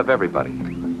well ahead of everybody.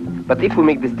 But if we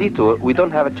make this detour, we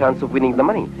don't have a chance of winning the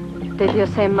money. Did you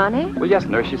say money? Well, yes,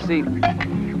 nurse, you see,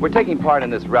 we're taking part in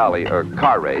this rally, or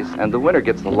car race, and the winner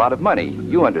gets a lot of money.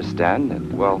 You understand,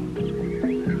 and, well...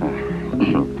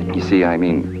 you see, I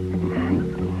mean...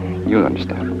 You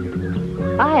understand.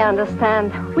 I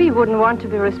understand. We wouldn't want to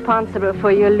be responsible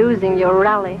for you losing your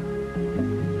rally.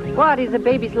 What is a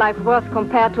baby's life worth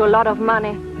compared to a lot of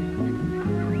money?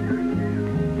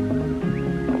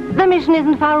 The mission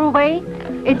isn't far away.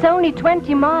 It's only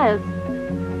 20 miles.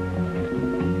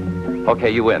 Okay,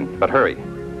 you win, but hurry.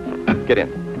 Get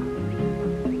in.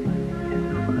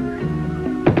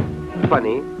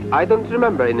 Funny, I don't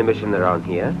remember any mission around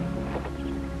here.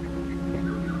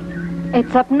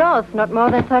 It's up north, not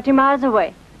more than 30 miles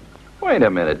away. Wait a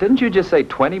minute, didn't you just say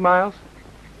 20 miles?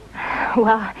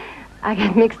 Well, I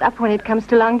get mixed up when it comes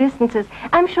to long distances.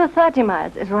 I'm sure 30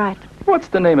 miles is right. What's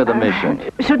the name of the mission?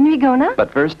 Shouldn't we go now?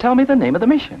 But first, tell me the name of the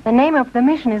mission. The name of the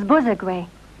mission is Buzagway.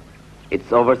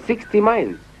 It's over 60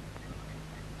 miles.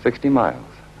 60 miles.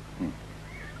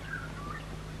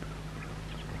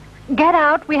 Get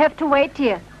out. We have to wait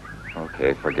here.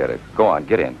 Okay, forget it. Go on,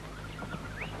 get in.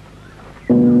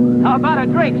 How about a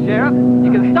drink, Sheriff?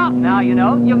 You can stop now, you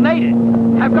know. You've made it.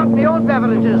 I've got the old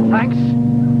beverages, thanks.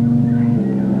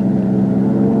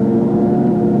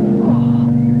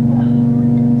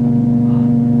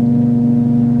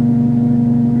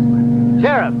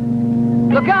 Sheriff,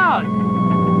 look out!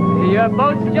 Your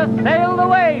boat's just sailed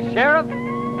away, Sheriff.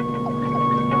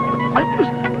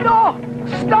 No!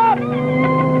 Stop!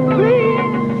 Please!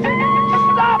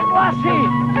 Stop, lassie!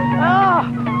 Ah!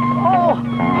 Oh!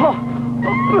 Oh!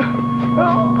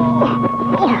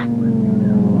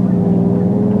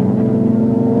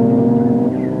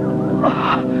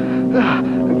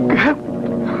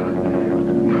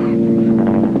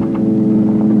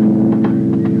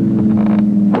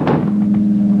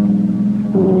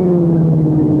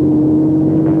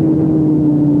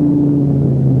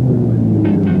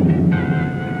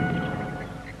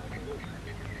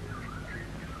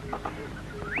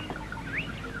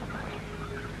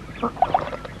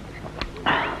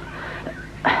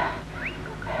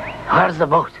 Where's the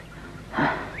boat?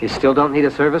 You still don't need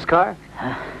a service car?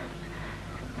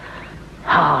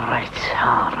 All right,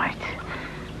 all right.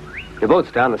 Your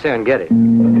boat's down the Serengeti.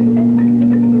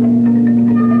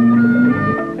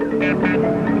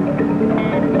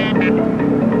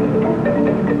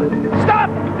 Stop!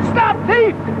 Stop,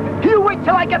 thief! You wait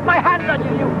till I get my hands on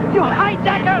you, you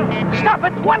hijacker! Stop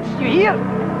at once, you hear?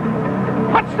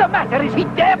 What's the matter? Is he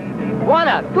deaf?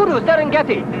 Juana, Tudu,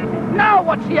 Serengeti. Now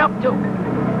what's he up to?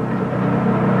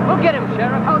 We'll get him,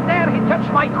 Sheriff. How dare he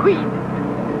touch my queen?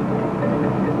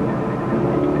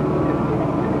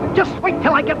 Just wait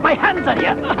till I get my hands on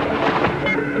you.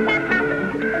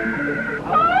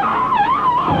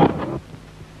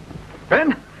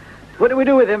 Ben, what do we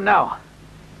do with him now?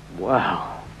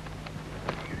 Wow.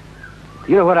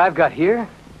 You know what I've got here?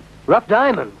 Rough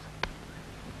diamonds.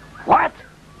 What?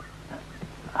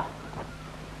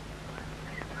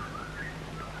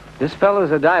 This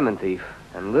fellow's a diamond thief,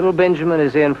 and little Benjamin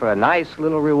is in for a nice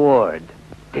little reward.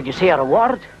 Did you say a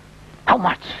reward? How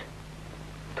much?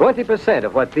 20%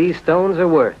 of what these stones are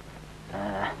worth.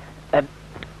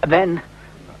 Ben,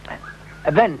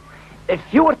 if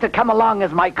you were to come along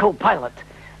as my co-pilot,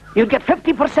 you'd get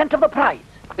 50% of the prize.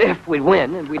 If we'd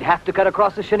win, and we'd have to cut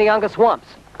across the Shinianga swamps.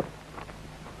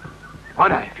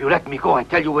 Juana, if you let me go and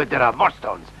tell you where there are more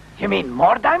stones. You mean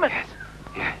more diamonds?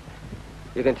 Yes.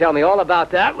 You can tell me all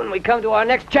about that when we come to our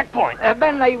next checkpoint.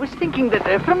 Ben, I was thinking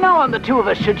that from now on the two of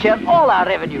us should share all our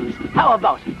revenues. How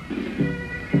about it?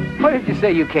 Where did you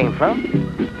say you came from?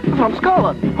 From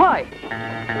Scotland. Why?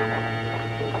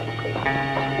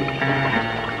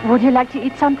 Would you like to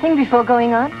eat something before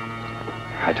going on?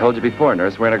 I told you before,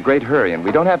 nurse, we're in a great hurry and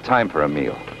we don't have time for a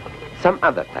meal. Some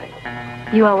other time.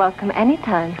 You are welcome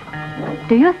anytime.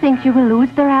 Do you think you will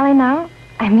lose the rally now?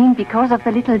 I mean, because of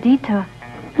the little detour.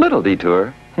 Little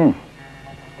detour? Do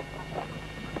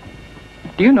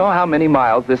you know how many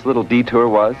miles this little detour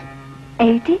was?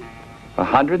 80?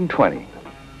 120.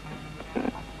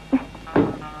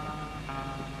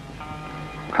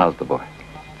 How's the boy?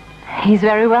 He's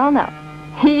very well now.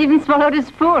 He even swallowed his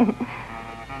spoon.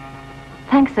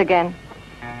 Thanks again.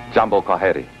 Jumbo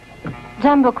Kwaheri.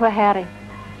 Jumbo Kwaheri.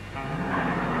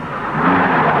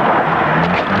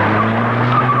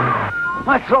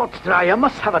 My throat's dry. I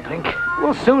must have a drink.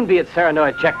 We'll soon be at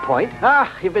Saranoa checkpoint.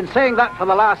 Ah, you've been saying that for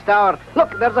the last hour.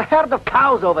 Look, there's a herd of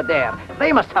cows over there.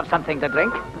 They must have something to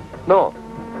drink. No.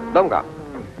 Donga.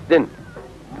 Din.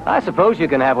 I suppose you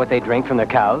can have what they drink from their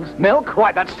cows. Milk?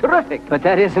 Why, that's terrific. But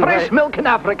that isn't... Fresh milk in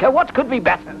Africa. What could be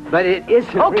better? But it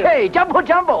isn't... Okay, Jumbo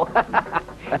Jumbo.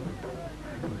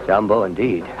 Jumbo,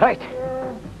 indeed. Right.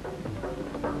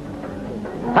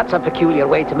 That's a peculiar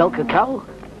way to milk a cow.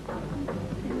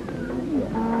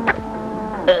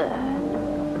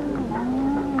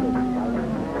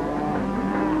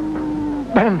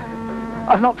 Ben,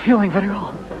 I'm not feeling very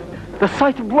well. The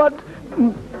sight of blood...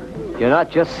 You're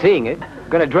not just seeing it. You're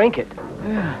gonna drink it.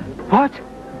 What?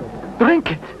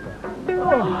 Drink it?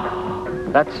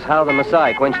 That's how the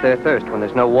Maasai quench their thirst when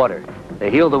there's no water. They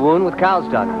heal the wound with cow's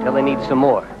dung until they need some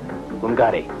more.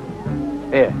 Mungari.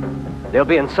 Here. They'll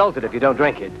be insulted if you don't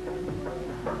drink it.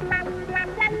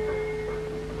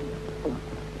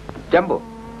 Jumbo.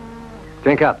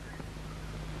 Drink up.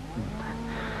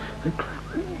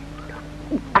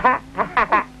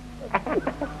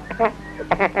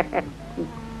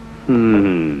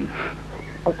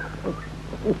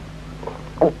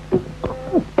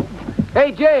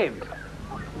 Hey, James.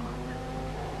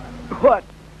 What?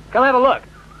 Come have a look.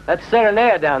 That's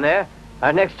Serenea down there.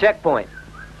 Our next checkpoint.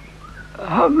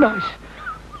 How nice.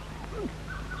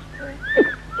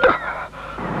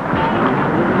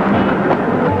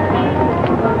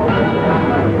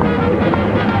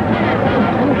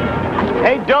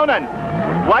 Hey, Donan,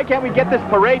 why can't we get this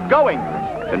parade going?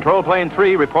 Control Plane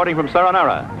 3 reporting from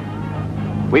Saranara.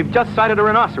 We've just sighted a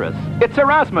rhinoceros. It's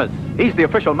Erasmus. He's the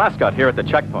official mascot here at the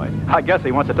checkpoint. I guess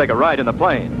he wants to take a ride in the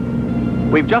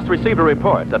plane. We've just received a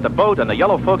report that the boat and the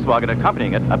yellow Volkswagen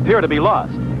accompanying it appear to be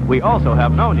lost. We also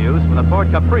have no news from the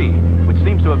Ford Capri, which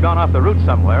seems to have gone off the route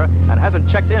somewhere and hasn't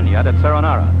checked in yet at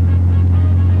Saranara.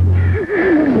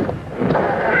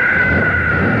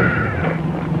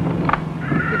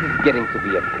 This is getting to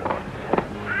be a bore.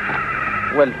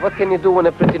 Well, what can you do when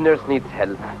a pretty nurse needs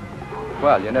help?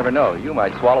 Well, you never know. You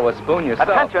might swallow a spoon yourself.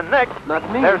 Attention, Nick. Not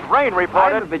me. There's rain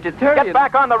reported. I'm a vegetarian. Get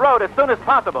back on the road as soon as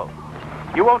possible.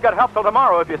 You won't get help till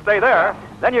tomorrow if you stay there.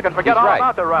 Then you can forget all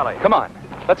about the rally. Come on.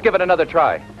 Let's give it another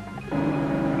try.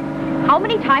 How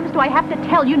many times do I have to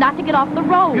tell you not to get off the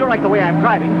road? If you like the way I'm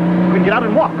driving, you can get out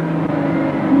and walk.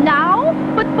 Now?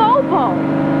 But Bobo,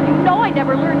 you know I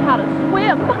never learned how to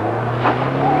swim.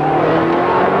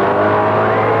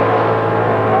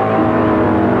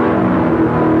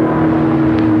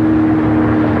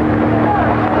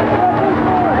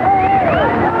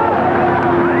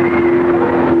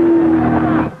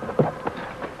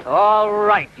 All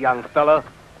right, young fellow.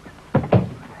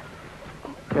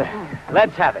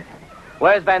 Let's have it.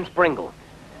 Where's Van Springle?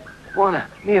 Wanna,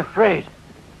 me afraid.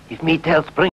 If me tell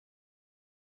Spring...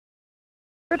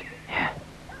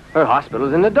 Her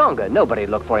hospital's in the Donga. Nobody'd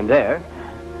look for him there.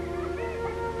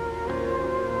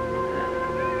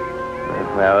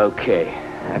 Well, okay.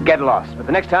 Get lost. But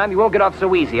the next time, you won't get off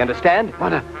so easy, understand?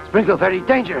 Wanna, Sprinkle very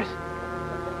dangerous.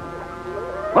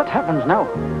 What happens now?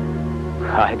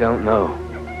 I don't know.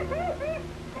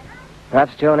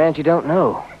 Perhaps Joe and Angie don't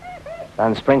know.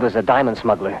 Van Sprinkler's a diamond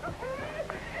smuggler.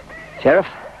 Sheriff,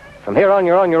 from here on,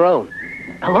 you're on your own.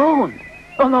 Alone?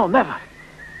 Oh, no, never.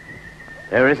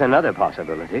 There is another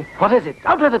possibility. What is it?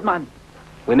 Out with it, man.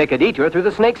 We make a detour through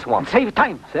the snake swamp. Save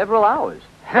time. Several hours.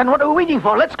 Then what are we waiting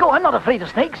for? Let's go. I'm not afraid of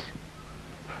snakes.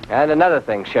 And another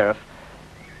thing, Sheriff.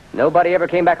 Nobody ever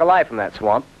came back alive from that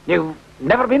swamp. You've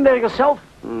never been there yourself?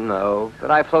 No, but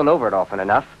I've flown over it often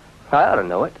enough. I ought to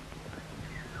know it.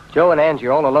 Joe and Angie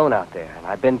are all alone out there, and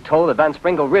I've been told that Van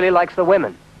Springle really likes the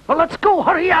women. Well, let's go.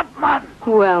 Hurry up, man.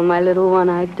 Well, my little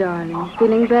one-eyed darling,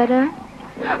 feeling better?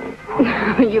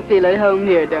 You feel at home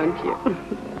here, don't you?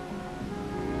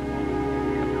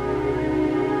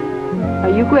 Are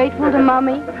you grateful to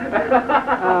Mommy?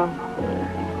 Oh.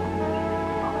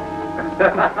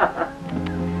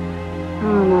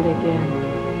 Oh, not again.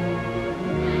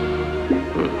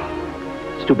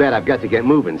 It's too bad I've got to get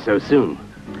moving so soon.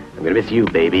 I'm gonna miss you,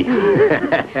 baby.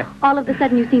 All of a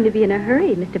sudden you seem to be in a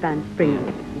hurry, Mr. Van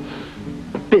Springle.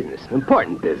 Business,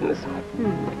 important business.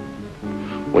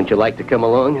 Wouldn't you like to come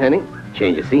along, honey?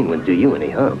 Change of scene wouldn't do you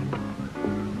any harm.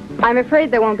 I'm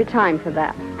afraid there won't be time for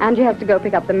that. Angie has to go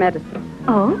pick up the medicine.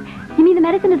 Oh? You mean the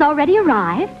medicine has already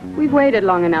arrived? We've waited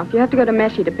long enough. You have to go to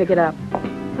Meshi to pick it up.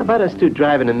 How about us two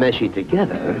driving to Meshi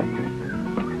together?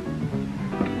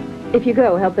 If you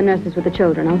go, help the nurses with the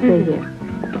children. I'll stay here.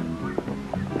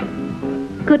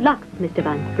 Good luck, Mr.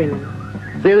 Van Springle.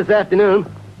 See you this afternoon,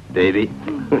 baby.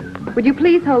 Would you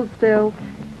please hold still?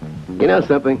 You know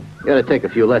something? You ought to take a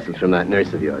few lessons from that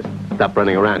nurse of yours. Stop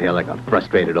running around here like a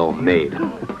frustrated old maid.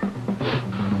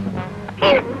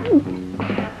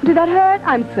 Did that hurt?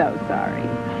 I'm so sorry.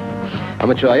 How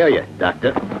much do I owe you,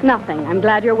 doctor? Nothing. I'm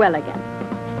glad you're well again.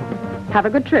 Have a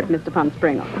good trip, Mr. Von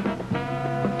Springer.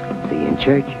 See you in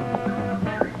church.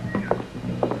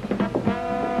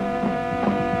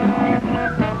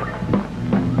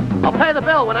 I'll pay the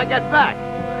bill when I get back.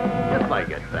 If I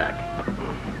get back.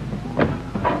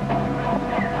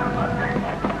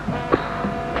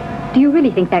 Do you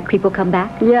really think that creep will come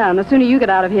back? Yeah, and the sooner you get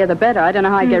out of here, the better. I don't know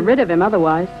how I get rid of him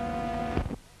otherwise.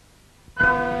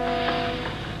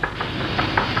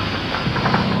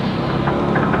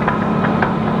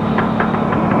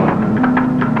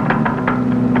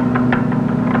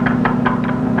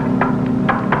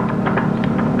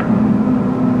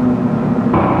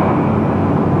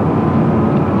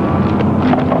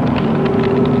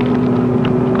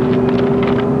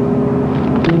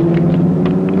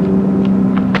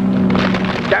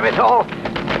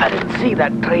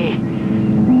 That tree.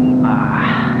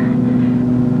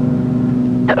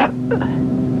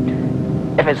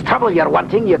 If it's trouble you're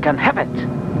wanting, you can have it.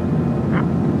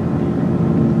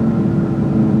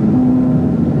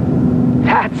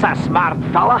 That's a smart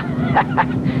fella.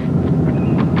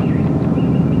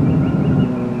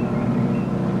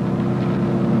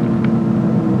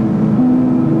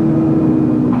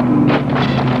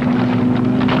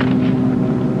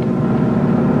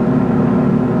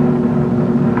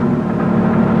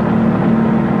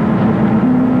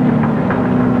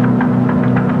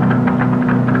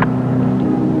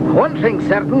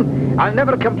 Certain, I'll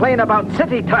never complain about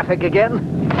city traffic again.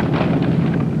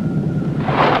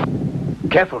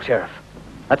 Careful, Sheriff.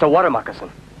 That's a water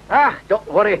moccasin. Ah, don't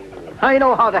worry. I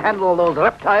know how to handle those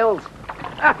reptiles.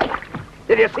 Ah,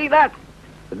 did you see that?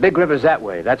 The big river's that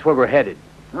way. That's where we're headed.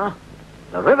 Huh?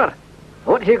 The river?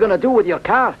 What are you going to do with your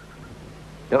car?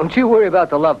 Don't you worry about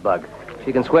the love bug.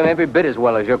 She can swim every bit as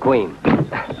well as your queen.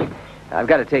 I've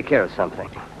got to take care of something.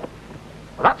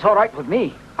 Well, that's all right with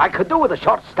me. I could do with a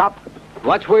short stop.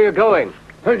 Watch where you're going.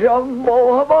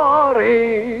 Jumbo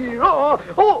Havari.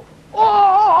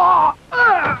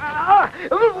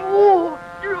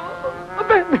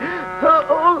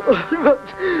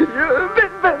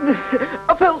 Ben,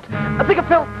 I think I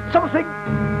felt something.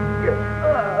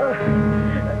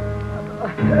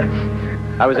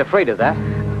 I was afraid of that.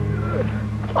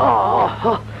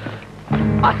 Oh,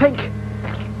 I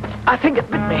think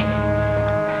it bit me.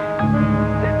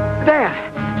 There,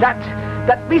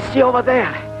 that beastie over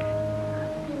there.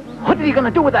 What are you going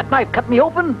to do with that knife? Cut me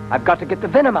open? I've got to get the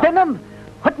venom out. Venom?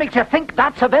 What makes you think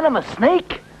that's a venomous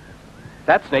snake?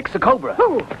 That snake's a cobra.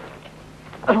 Oh.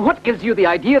 And what gives you the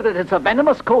idea that it's a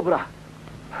venomous cobra?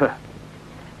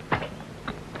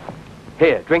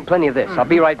 Here, drink plenty of this. I'll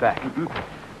be right back.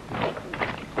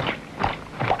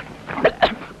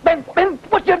 Ben,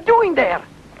 what you doing there?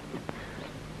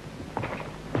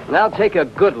 Now take a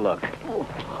good look.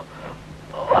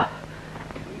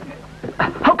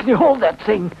 How can you hold that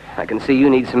thing? I can see you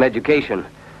need some education.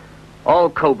 All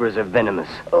cobras are venomous.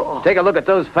 Oh. Take a look at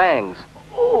those fangs.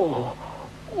 Oh.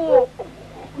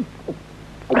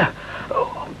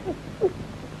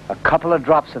 A couple of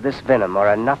drops of this venom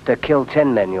are enough to kill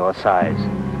 10 men your size.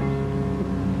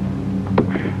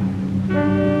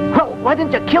 Well, why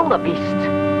didn't you kill the beast?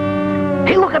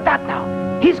 Hey, look at that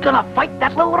now. He's gonna fight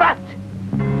that little rat.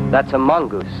 That's a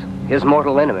mongoose, his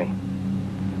mortal enemy.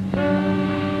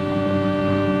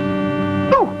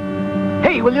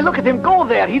 Hey, will you look at him go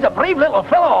there? He's a brave little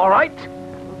fellow, all right.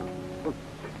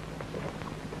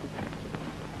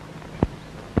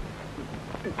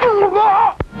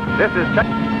 This is check.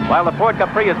 While the Ford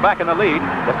Capri is back in the lead,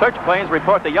 the search planes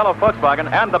report the yellow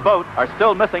Volkswagen and the boat are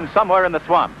still missing somewhere in the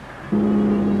swamp.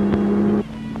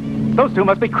 Those two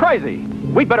must be crazy.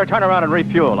 We'd better turn around and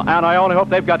refuel, and I only hope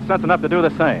they've got sense enough to do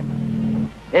the same.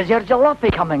 Is your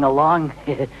jalopy coming along?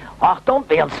 Oh, don't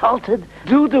be insulted.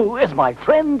 Dudu is my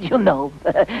friend, you know.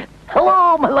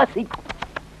 Hello, my lassie.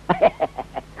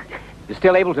 You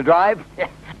still able to drive?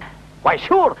 Why,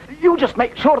 sure. You just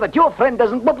make sure that your friend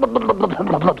doesn't...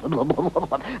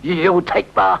 You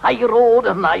take the high road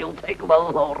and I'll take the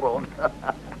low road.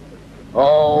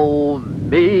 Oh,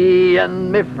 me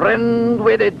and me friend,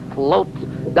 we did float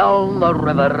down the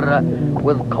river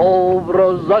with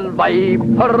cobras and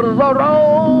vipers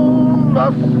around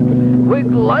us. We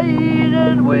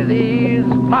glided with ease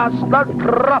past the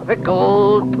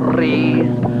tropical trees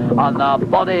on the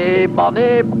bonny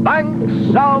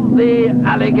banks of the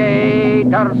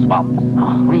alligator swamps.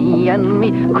 Oh, me and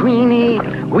me Queenie,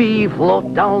 we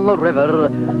float down the river.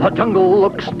 The jungle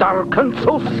looks dark and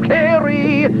so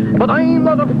scary, but I'm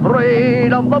not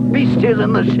afraid of the beasties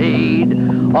in the shade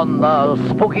on the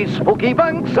spooky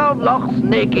banks of Loch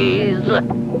Snakies.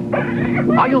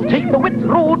 I'll take the wet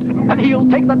road and he'll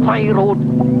take the dry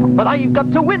road, but I've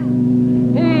got to win.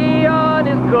 He on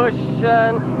his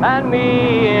cushion and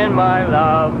me in my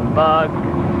love bug.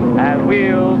 And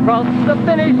we'll cross the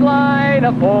finish line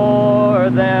for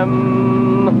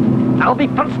them. I'll be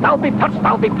first, I'll be first,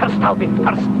 I'll be first, I'll be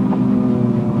first.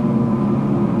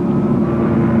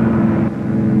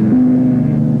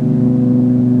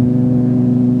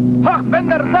 Look, Ben,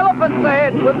 there's elephants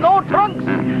ahead with no trunks.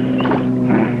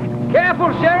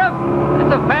 Careful, Sheriff.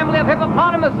 It's a family of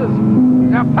hippopotamuses.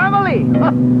 A family?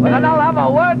 Well, then I'll have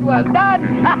a word with Dad.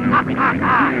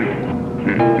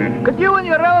 Could you and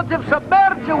your relatives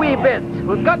submerge a wee bit?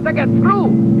 We've got to get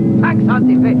through. Thanks,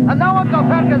 Auntie Faye. And now, Uncle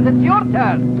Fergus, it's your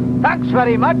turn. Thanks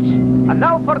very much. And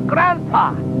now for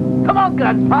Grandpa. Come on,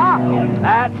 Grandpa.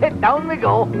 That's it. Down we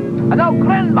go. And now,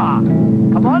 Grandma.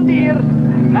 Come on, dear.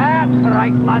 That's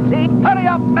right, lassie. Hurry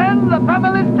up, men. The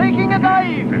family's taking a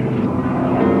dive.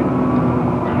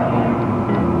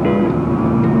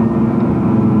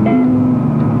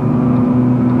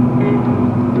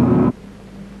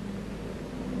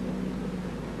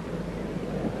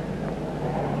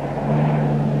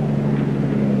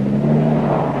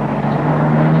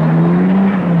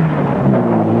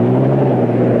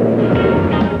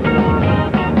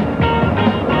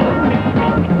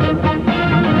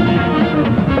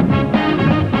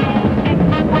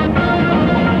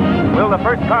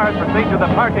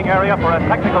 Parking area for a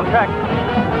technical check.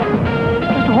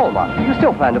 Mr. Hallmark, do you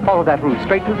still plan to follow that route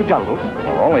straight through the jungle?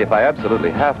 Well, only if I absolutely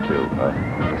have to.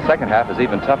 The second half is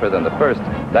even tougher than the first.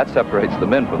 That separates the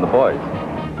men from the boys.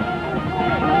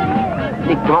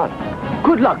 Nick, come on.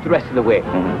 Good luck the rest of the way.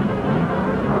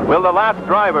 Will the last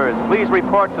drivers please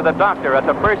report to the doctor at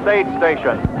the first aid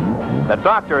station? The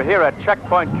doctor here at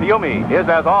Checkpoint Kiumi is,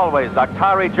 as always,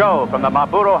 Daktari Joe from the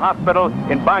Maburo Hospital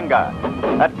in Banga.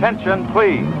 Attention,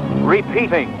 please.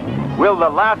 Repeating, will the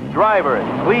last drivers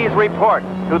please report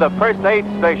to the first aid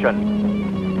station?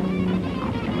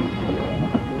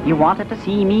 You wanted to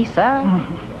see me, sir?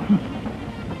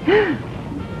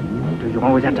 Do you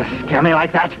always have to scare me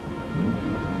like that?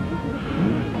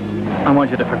 I want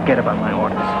you to forget about my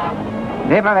orders.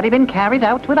 They've already been carried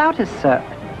out without us, sir.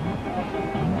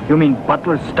 You mean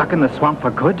Butler's stuck in the swamp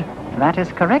for good? That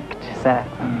is correct, sir.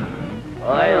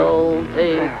 I'll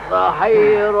take the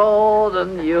high road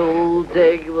and you'll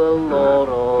take the low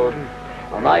road,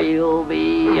 and I'll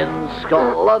be in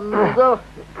Scotland.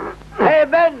 Hey,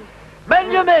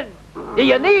 Benjamin, do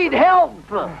you need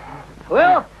help?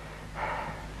 Well,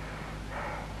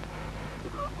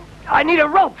 I need a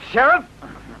rope, Sheriff.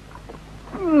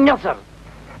 No, sir.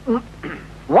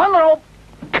 One rope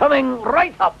coming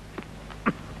right up.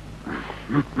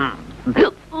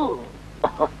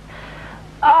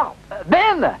 Oh,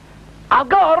 Ben, I've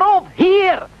got a rope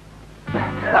here.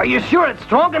 Are you sure it's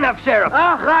strong enough, Sheriff?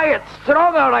 Aye, it's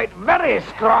strong, all right. Very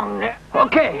strong.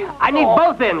 Okay, I need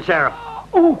both ends, Sheriff.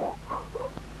 Ooh.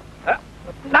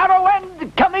 Narrow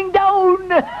end coming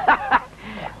down.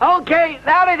 Okay,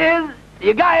 there it is.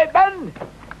 You got it, Ben?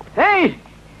 Hey,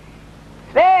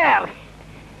 there.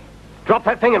 Drop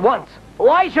that thing at once.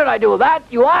 Why should I do that?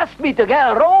 You asked me to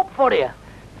get a rope for you.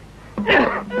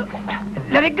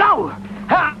 Let it go.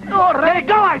 Oh, let it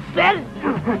go, I said.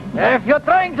 If you're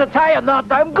trying to tie a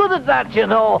knot, I'm good at that, you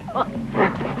know.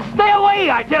 Stay away,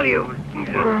 I tell you.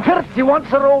 First he wants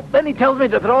a rope, then he tells me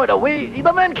to throw it away.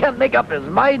 The man can't make up his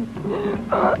mind.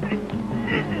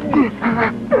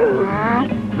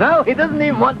 No, he doesn't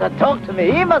even want to talk to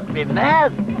me. He must be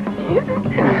mad.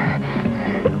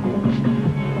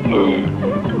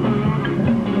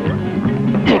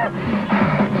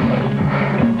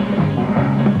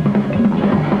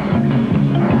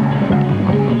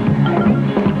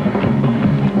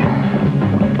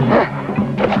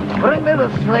 Bring me the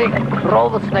snake, throw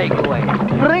the snake away.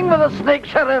 Bring me the snake,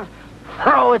 Sheriff,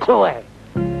 throw it away.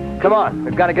 Come on,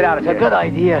 we've got to get out of here. It's a good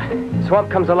idea. The swamp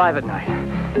comes alive at night.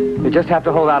 You just have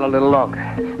to hold out a little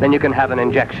longer. Then you can have an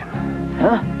injection.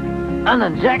 Huh? An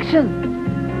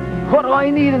injection? What do I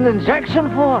need an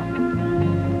injection for?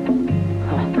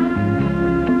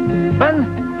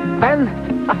 Ben,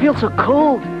 I feel so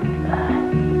cold.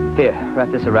 Here,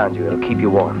 wrap this around you. It'll keep you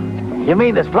warm. You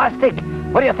mean this plastic?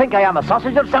 What do you think I am, a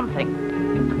sausage or something?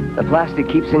 The plastic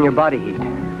keeps in your body heat.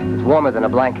 It's warmer than a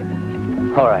blanket.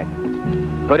 All right.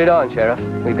 Put it on, Sheriff.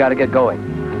 We've got to get going.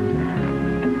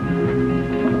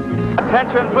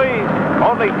 Attention, please.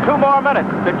 Only 2 more minutes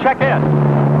to check in.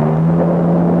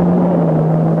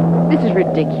 This is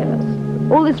ridiculous.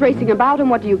 All this racing about, and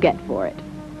what do you get for it?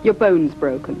 Your bone's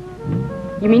broken.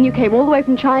 You mean you came all the way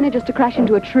from China just to crash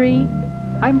into a tree?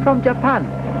 I'm from Japan.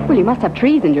 Well, you must have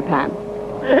trees in Japan.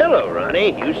 Hello,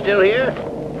 Ronnie. You still here?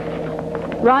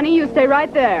 Ronnie, you stay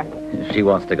right there. She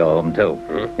wants to go home, too.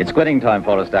 It's quitting time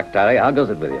for us, Daktari. How goes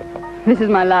it with you? This is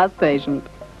my last patient.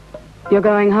 You're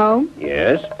going home?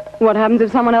 Yes? What happens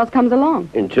if someone else comes along?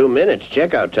 In 2 minutes,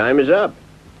 checkout time is up.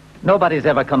 Nobody's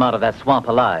ever come out of that swamp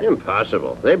alive.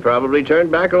 Impossible. They probably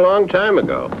turned back a long time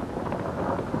ago.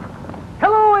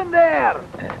 Hello in there!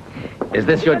 Is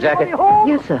this your jacket?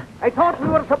 Yes, sir. I thought we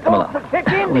were supposed to check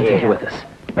in We'll here. take you with us.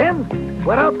 Ben,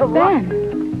 we're out of luck.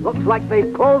 Looks like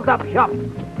they closed up shop.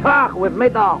 Ah, we've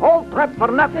made the whole trip for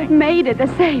nothing. Made it. They're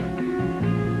safe.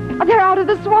 They're out of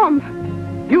the swamp.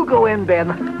 You go in,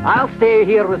 Ben. I'll stay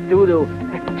here with Dudu.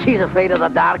 She's afraid of the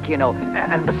dark, you know.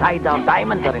 And besides, our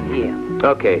diamonds are in here.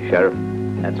 Okay, Sheriff.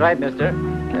 That's right, mister.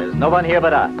 There's no one here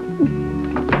but us.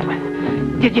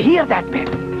 Did you hear that, Ben?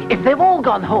 If they've all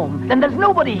gone home, then there's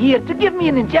nobody here to give me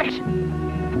an injection.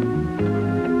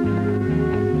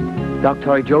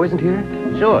 Dr. Joe isn't here?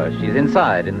 Sure, she's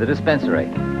inside in the dispensary.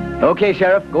 Okay,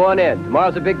 Sheriff, go on in.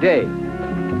 Tomorrow's a big day.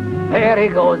 There he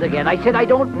goes again. I said I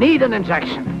don't need an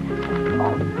injection.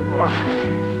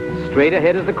 Straight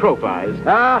ahead as the crow flies.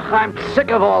 Ah, I'm sick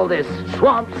of all this.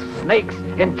 Swamps, snakes,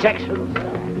 injections.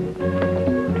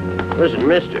 Listen,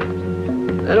 mister.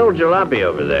 That old jalopy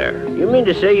over there. You mean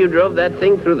to say you drove that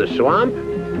thing through the swamp?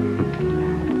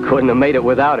 Couldn't have made it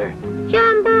without her.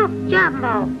 Jumbo,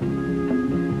 Jumbo.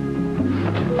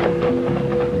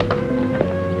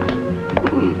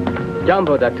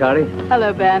 Jumbo, Doctari.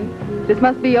 Hello, Ben. This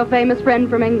must be your famous friend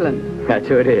from England. That's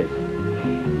who it is.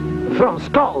 From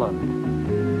Scotland.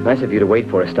 Nice of you to wait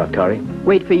for us, Doctari.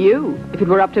 Wait for you. If it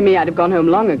were up to me, I'd have gone home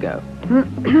long ago.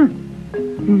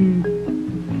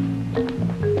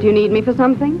 Do you need me for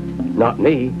something? Not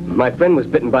me. My friend was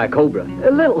bitten by a cobra. A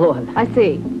little one. I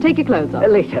see. Take your clothes off.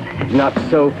 Later. Not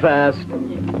so fast.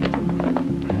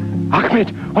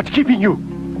 Ahmed, what's keeping you?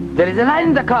 There is a line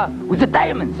in the car with the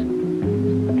diamonds.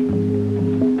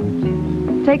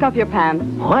 Take off your pants.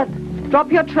 What?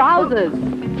 Drop your trousers.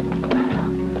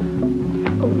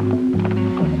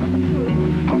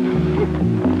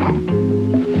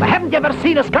 Haven't you ever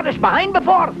seen a Scottish behind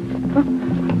before?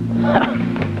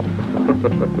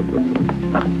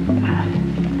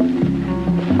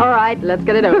 All right, let's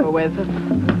get it over with.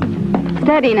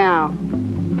 Steady now.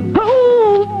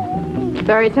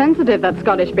 Very sensitive, that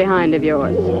Scottish behind of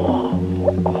yours.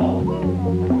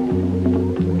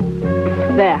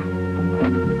 There.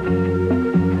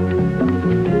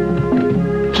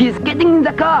 She's getting in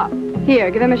the car. Here,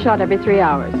 give him a shot every 3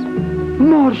 hours.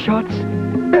 More shots.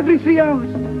 Every 3 hours.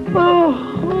 Oh.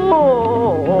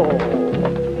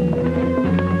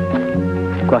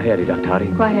 Quaheri, Doctari.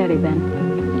 Quaheri, Ben.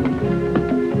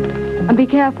 And be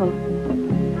careful.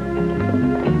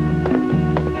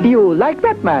 You like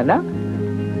that man, huh?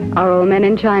 Are all men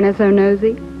in China so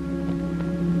nosy?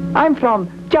 I'm from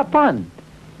Japan.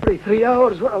 Every 3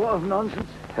 hours. What a lot of nonsense.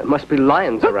 There must be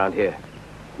lions around here.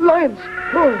 Lions.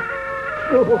 Oh.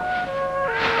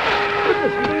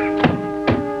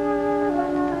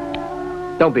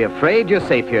 Don't be afraid. You're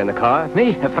safe here in the car.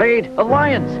 Me? Afraid of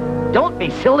lions? Don't be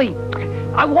silly.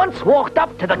 I once walked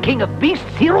up to the king of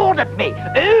beasts. He roared at me.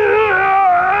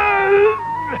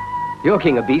 Your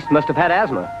king of beasts must have had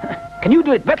asthma. Can you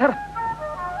do it better?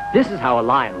 This is how a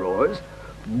lion roars.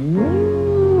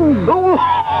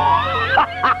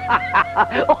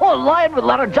 Oh, a lion with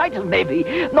laryngitis, maybe.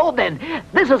 No, then.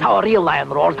 This is how a real lion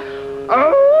roars.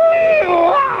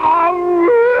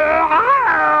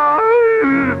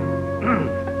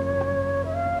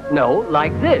 No,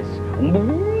 like this.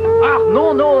 Ah,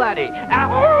 no, laddie.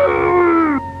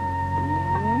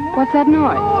 What's that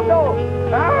noise? Oh, no.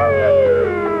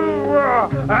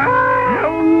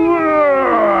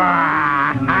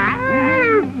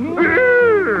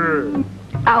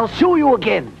 I'll show you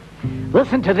again.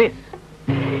 Listen to this.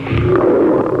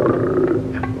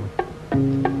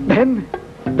 Ben,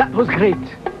 that was great.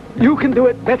 You can do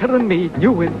it better than me.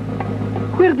 You win.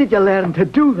 Where did you learn to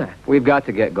do that? We've got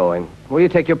to get going. Will you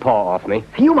take your paw off me?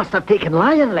 You must have taken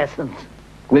lion lessons.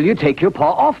 Will you take your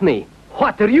paw off me?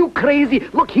 What, are you crazy?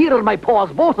 Look, here are my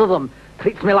paws, both of them.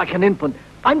 Treats me like an infant.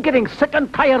 I'm getting sick and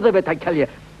tired of it, I tell you.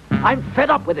 I'm fed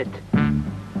up with it.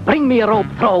 Bring me a rope,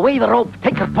 throw away the rope,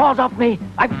 take your paws off me.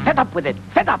 I'm fed up with it,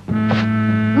 fed up.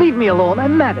 Leave me alone,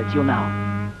 I'm mad at you now.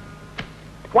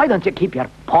 Why don't you keep your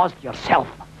paws to yourself?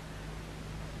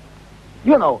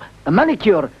 You know, a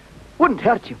manicure wouldn't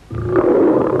hurt you.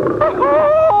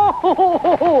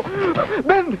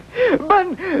 Ben,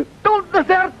 don't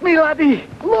desert me, laddie.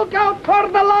 Look out for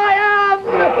the lion!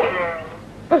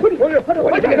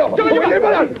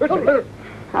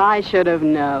 I should have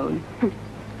known.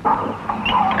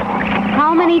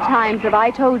 How many times have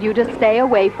I told you to stay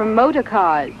away from motor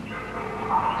cars?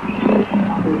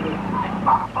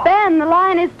 Ben, the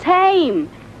lion is tame.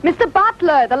 Mr.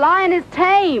 Butler, the lion is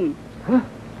tame. Huh?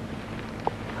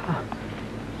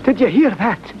 Did you hear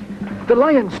that? The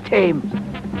lion's tame.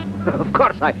 Of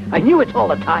course, I knew it all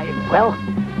the time. Well,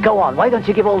 go on. Why don't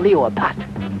you give old Leo a pat?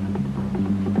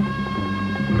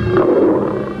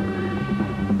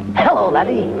 Hello,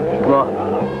 laddie.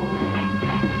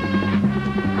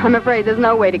 I'm afraid there's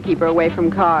no way to keep her away from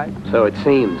cars. So it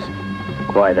seems.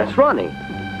 Why, that's Ronnie.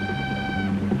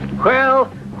 Well,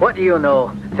 what do you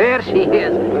know? There she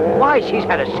is. Why, she's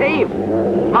had a shave.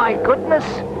 My goodness.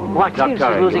 What, seems she's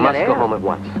Doctor, losing you an must air? go home at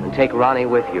once and take Ronnie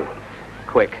with you.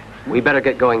 Quick. We better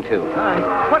get going, too.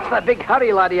 What's that big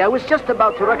hurry, laddie? I was just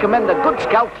about to recommend a good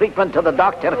scalp treatment to the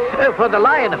doctor. For the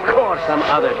lion, of course. Some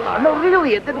other time. No,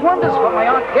 really, it did wonders for my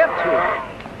Aunt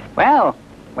Gertrude. Well,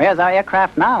 where's our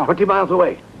aircraft now? 20 miles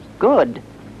away. Good.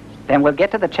 Then we'll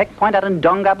get to the checkpoint out in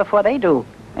Donga before they do,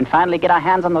 and finally get our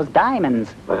hands on those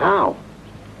diamonds. But how?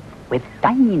 With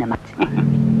dynamite.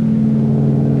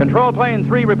 Control Plane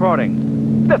 3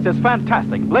 reporting. This is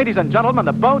fantastic. Ladies and gentlemen,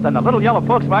 the boat and the little yellow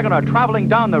Volkswagen are traveling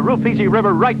down the Rufiji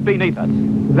River right beneath us.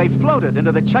 They floated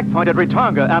into the checkpoint at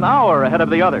Ritonga an hour ahead of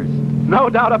the others. No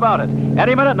doubt about it.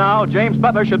 Any minute now, James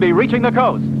Butler should be reaching the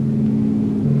coast.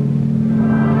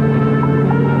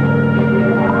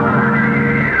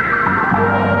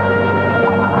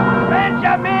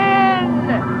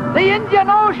 Benjamin! The Indian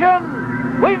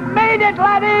Ocean! We've made it,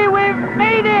 laddie! We've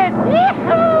made it!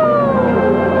 Yee-hoo!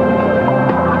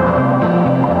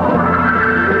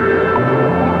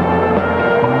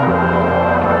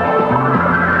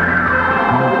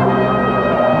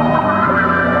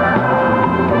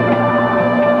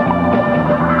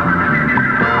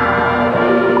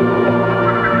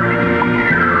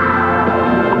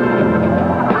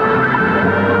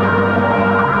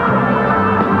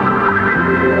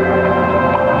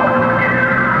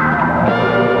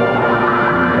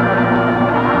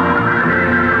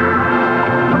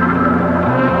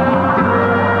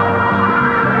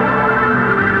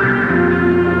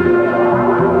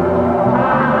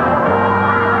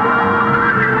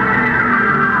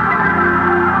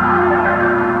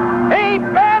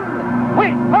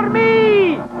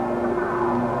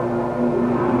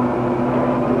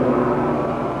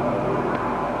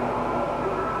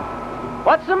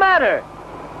 What's the matter?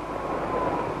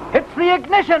 It's the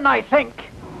ignition, I think.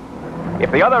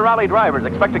 If the other rally drivers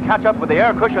expect to catch up with the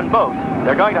air cushion boat,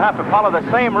 they're going to have to follow the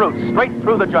same route straight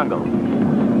through the jungle.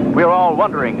 We're all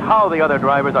wondering how the other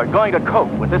drivers are going to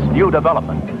cope with this new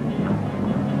development.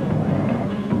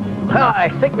 Well, I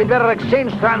think we'd better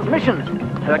exchange transmissions.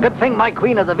 It's a good thing my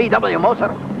queen has a VW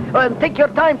motor. And take your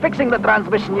time fixing the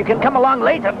transmission. You can come along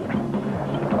later.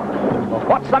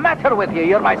 What's the matter with you?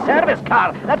 You're my service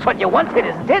car. That's what you wanted,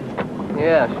 isn't it?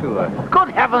 Yeah, sure. Good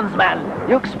heavens, man.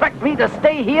 You expect me to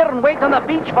stay here and wait on the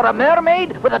beach for a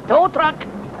mermaid with a tow truck?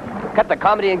 Cut the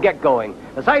comedy and get going.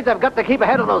 Besides, I've got to keep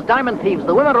ahead of those diamond thieves.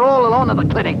 The women are all alone at the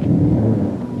clinic.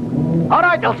 All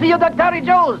right, I'll see you at Terry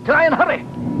Joe's. Try and hurry.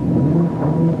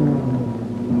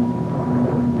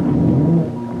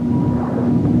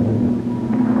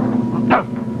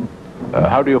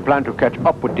 How do you plan to catch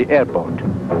up with the airboat?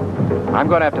 I'm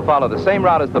going to have to follow the same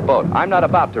route as the boat. I'm not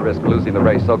about to risk losing the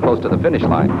race so close to the finish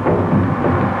line.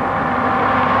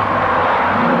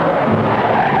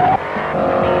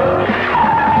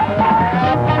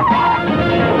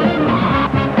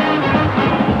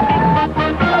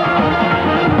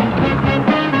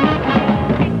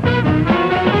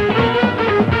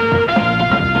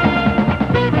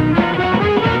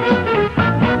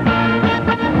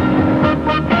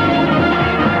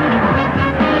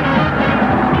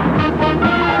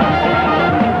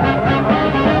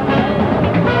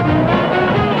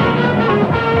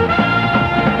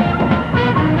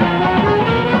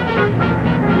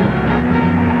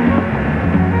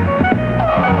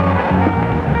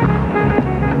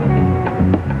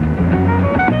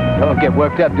 Get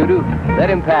worked up, Dudu. Let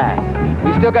him pass.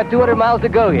 We still got 200 miles to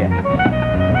go yet.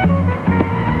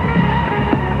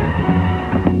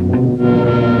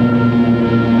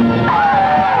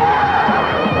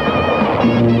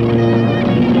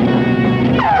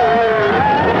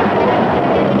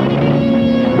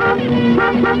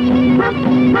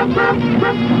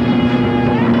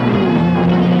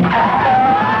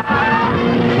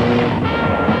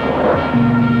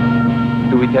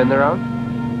 Do we turn around?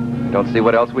 Don't see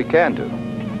what else we can do.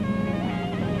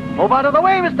 Move out of the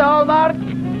way, Mr. Hallmark.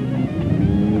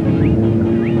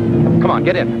 Come on,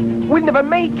 get in. We'll never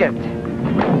make it.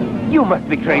 You must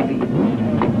be crazy.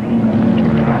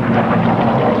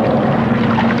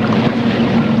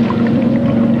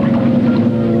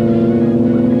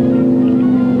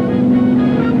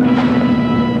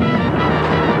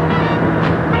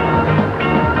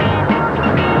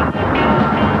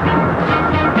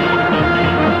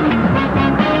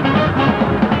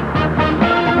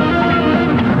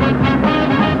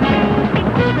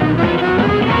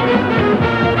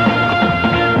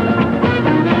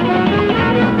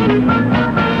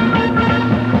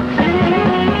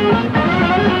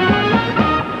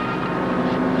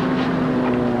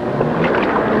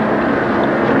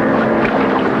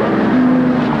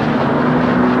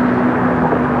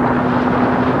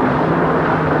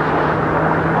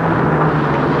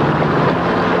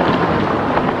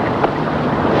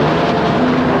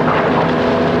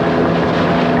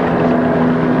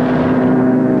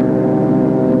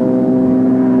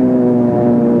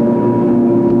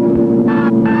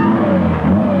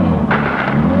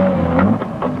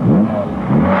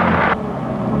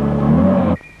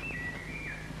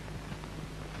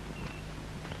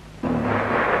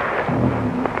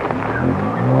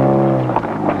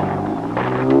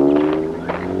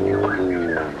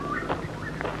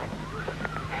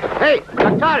 Hey,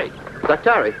 Daktari!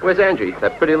 Daktari, where's Angie?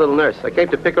 That pretty little nurse. I came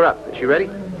to pick her up. Is she ready?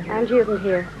 Angie isn't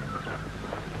here.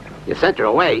 You sent her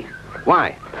away?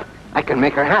 Why? I can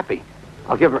make her happy.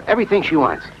 I'll give her everything she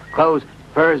wants. Clothes,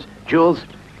 furs, jewels.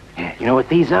 Yeah, you know what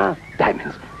these are?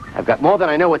 Diamonds. I've got more than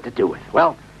I know what to do with.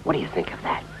 Well, what do you think of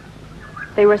that?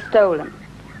 They were stolen.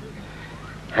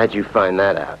 How'd you find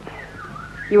that out?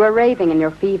 You were raving in your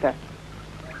fever.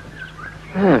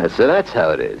 Ah, so that's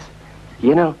how it is.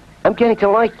 You know, I'm getting to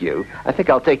like you. I think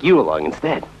I'll take you along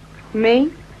instead.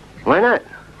 Me? Why not?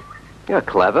 You're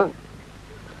clever,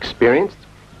 experienced,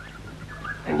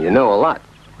 and you know a lot.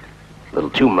 A little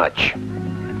too much.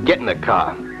 Get in the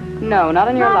car. No, not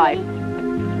in your life.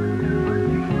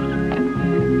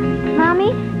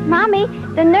 Mommy,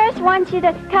 the nurse wants you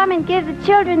to come and give the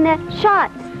children the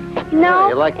shots. No,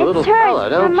 you like the it's little hers fella,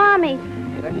 don't for you? Mommy.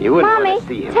 You wouldn't Mommy, want to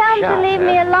see him tell him shot, to leave huh?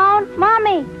 me alone.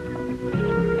 Mommy.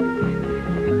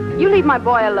 You leave my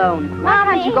boy alone. Why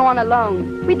can't you go on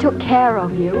alone? We took care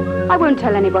of you. I won't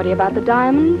tell anybody about the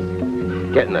diamonds.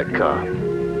 Get in the car.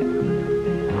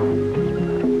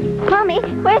 Mommy,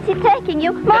 where's he taking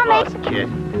you? Get Mommy. lost, kid.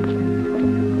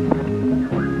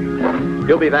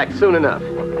 You'll be back soon enough.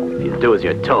 You do as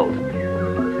you're told.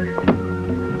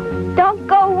 Don't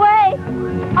go away.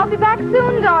 I'll be back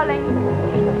soon, darling.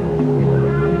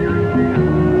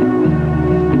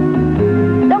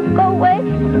 Don't go away.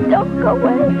 Don't go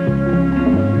away.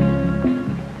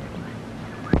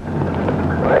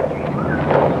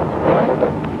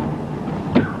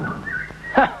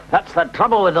 That's the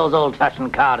trouble with those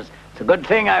old-fashioned cars. It's a good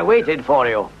thing I waited for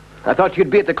you. I thought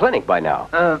you'd be at the clinic by now.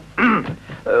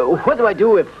 What do I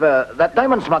do if that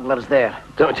diamond smuggler's there?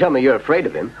 Don't tell me you're afraid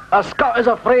of him. A Scot is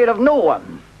afraid of no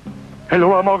one.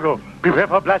 Hello, Amogo. Prepare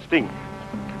for blasting.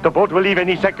 The boat will leave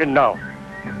any second now.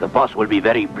 The boss will be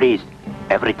very pleased.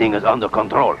 Everything is under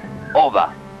control.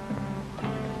 Over.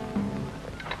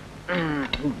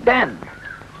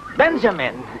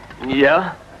 Benjamin.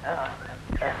 Yeah?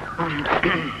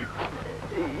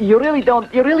 You really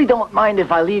don't mind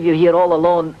if I leave you here all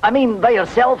alone? I mean, by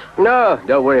yourself? No,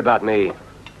 don't worry about me.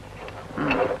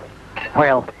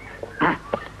 Well,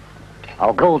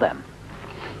 I'll go then.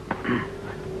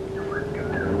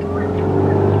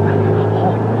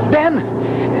 Ben,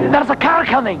 there's a car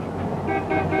coming.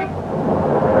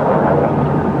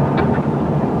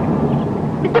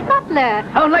 Mr. Butler.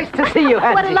 How nice to see you,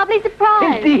 Hattie. What a lovely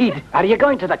surprise. Indeed. Are you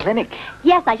going to the clinic?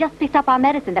 Yes, I just picked up our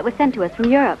medicine that was sent to us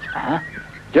from Europe.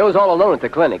 Joe's all alone at the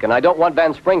clinic, and I don't want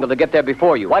Van Springle to get there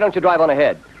before you. Why don't you drive on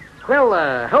ahead? Well,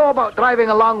 how about driving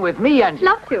along with me, Angie?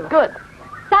 Love to. Good.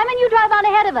 Simon, you drive on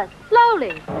ahead of us,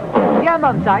 slowly. Yeah,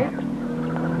 Mum, side.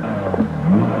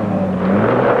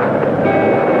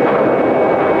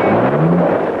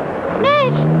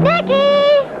 Nicky!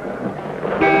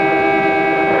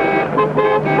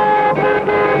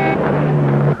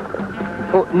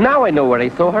 Oh, now I know where I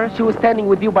saw her. She was standing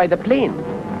with you by the plane.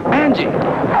 Angie!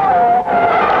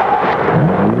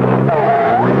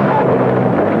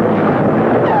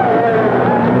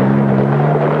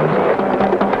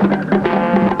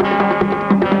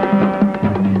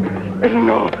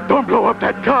 No, don't blow up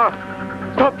that car.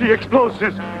 Stop the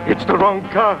explosives. It's the wrong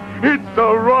car. It's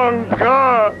the wrong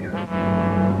car.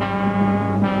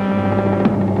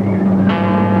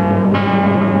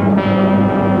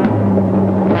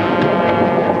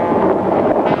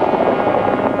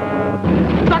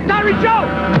 Dr. Joe!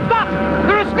 Stop!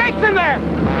 There are snakes in there!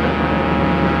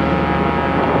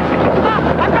 Stop!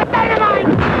 I've got dynamite!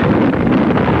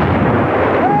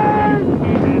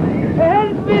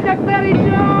 Help me, Dr.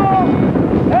 Joe!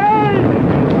 Help!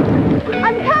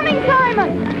 I'm coming, Simon!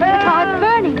 The car's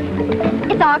burning.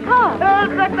 It's our car.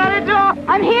 Help, Dr. Joe!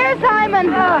 I'm here, Simon!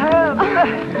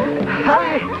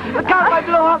 Hurry! The car might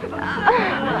blow up!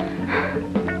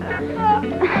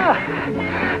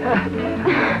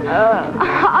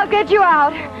 I'll get you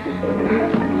out.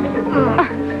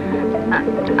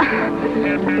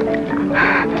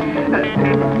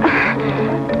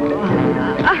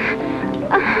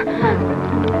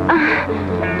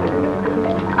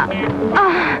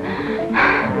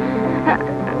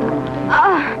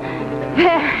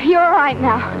 There, you're all right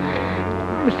now.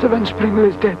 Mr. Van Springle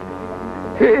is dead.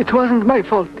 It wasn't my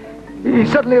fault. He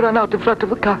suddenly ran out in front of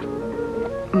the car.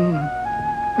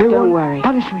 They Don't won't worry.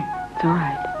 punish me. It's all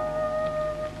right.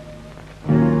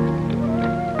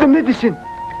 The medicine.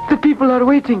 The people are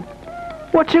waiting.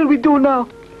 What shall we do now?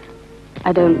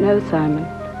 I don't know, Simon.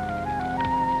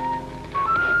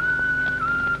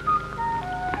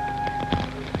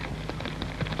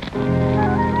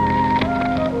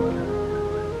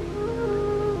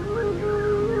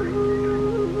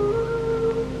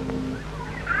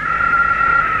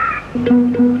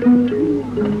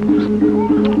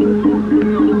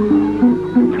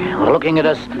 Looking at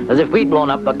us as if we'd blown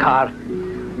up the car.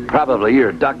 Probably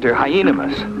you're Dr.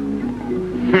 Hyenimus.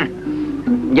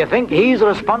 You think he's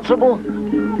responsible?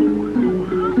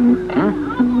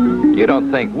 You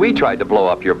don't think we tried to blow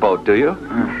up your boat, do you?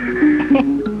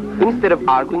 Instead of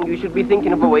arguing, you should be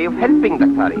thinking of a way of helping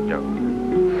Dr. Joe.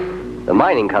 The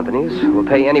mining companies will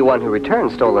pay anyone who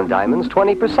returns stolen diamonds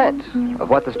 20% of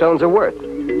what the stones are worth.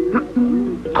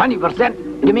 20%?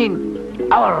 You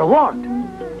mean our reward?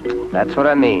 That's what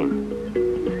I mean.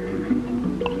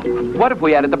 What if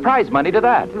we added the prize money to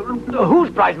that? Whose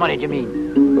prize money do you mean?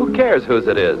 Who cares whose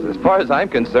it is? As far as I'm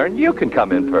concerned, you can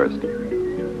come in first.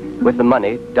 With the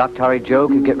money, Dr. Joe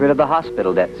could get rid of the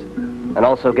hospital debts and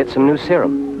also get some new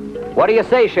serum. What do you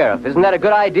say, Sheriff? Isn't that a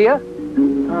good idea?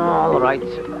 All right.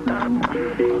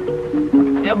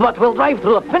 But we'll drive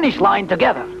through the finish line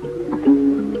together.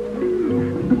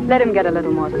 Let him get a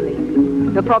little more sleep.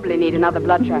 He'll probably need another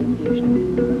blood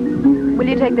transfusion. Will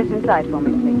you take this inside for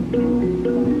me, please?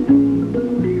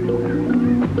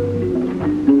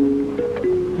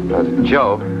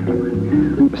 Joe,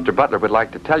 Mr. Butler would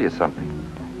like to tell you something.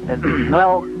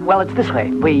 Well, it's this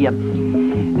way.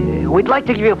 We'd like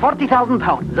to give you 40,000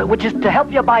 pounds, which is to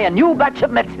help you buy a new batch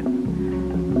of medicine.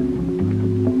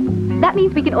 That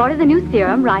means we can order the new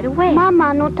serum right away.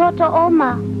 Mama, no toto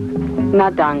oma.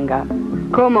 Nadanga.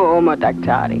 Como oma,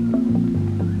 daktari.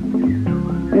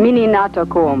 Mini nato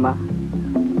coma.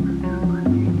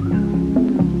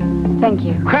 Thank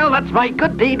you. Well, that's my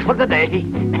good deed for the day.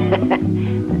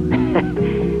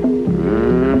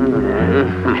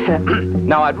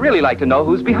 Now, I'd really like to know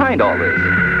who's behind all this.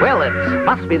 Well, it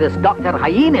must be this Dr.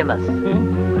 Hyenimus.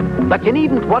 But you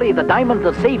needn't worry, the diamonds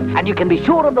are safe, and you can be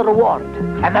sure of the reward.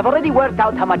 And I've already worked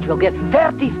out how much we'll get.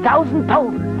 30,000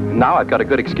 pounds. Now I've got a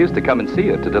good excuse to come and see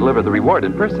you to deliver the reward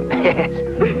in person. Yes.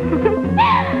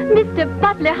 Mr.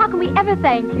 Butler, how can we ever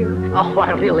thank you? Oh,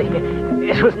 well, really,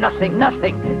 it was nothing.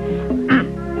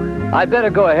 I'd better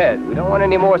go ahead. We don't want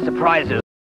any more surprises.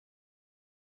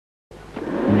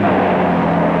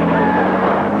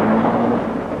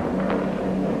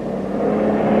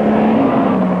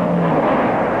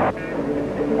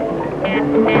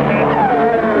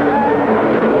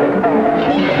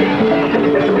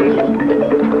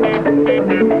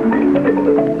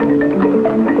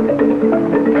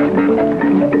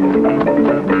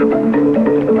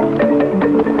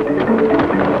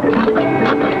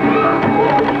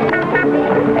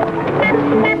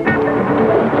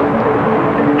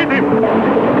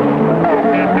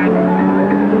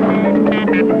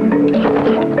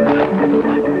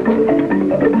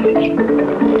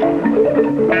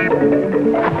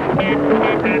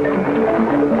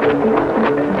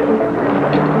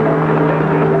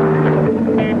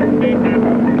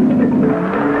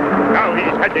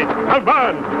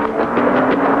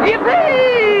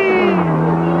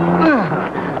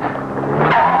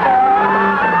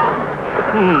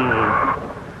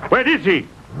 Where is he?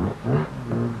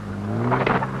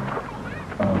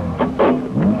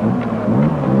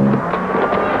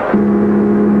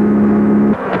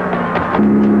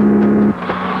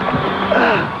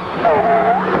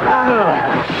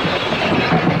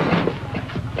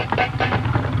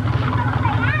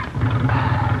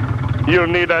 You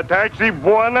need a taxi,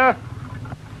 Buona?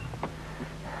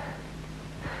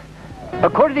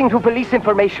 According to police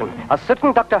information, a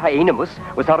certain Dr. Hyenimus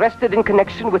was arrested in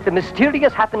connection with the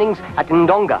mysterious happenings at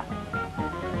Ndonga.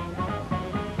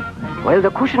 While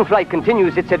the cushion flight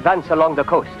continues its advance along the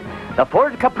coast, the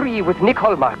Ford Capri with Nick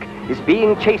Hallmark is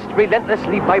being chased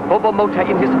relentlessly by Bobo Mota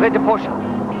in his red Porsche.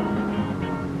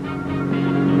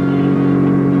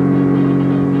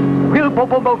 Will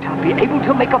Bobo Mota be able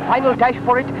to make a final dash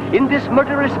for it in this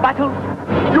murderous battle?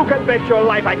 You can bet your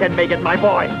life I can make it, my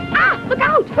boy. Ah, look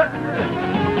out!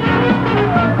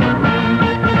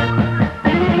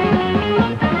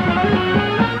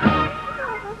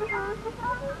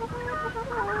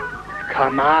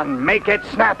 Come on, make it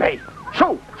snappy.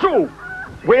 Shoo!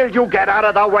 Will you get out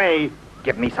of the way?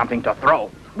 Give me something to throw.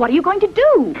 What are you going to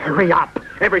do? Hurry up.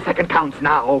 Every second counts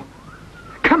now.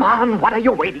 Come on, what are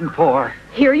you waiting for?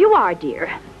 Here you are,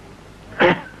 dear.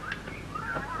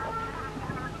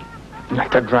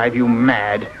 Like to drive you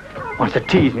mad. Wants to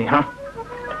tease me, huh?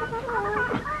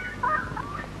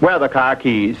 Where are the car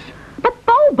keys? But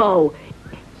Bobo,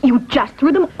 you just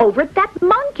threw them over at that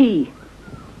monkey.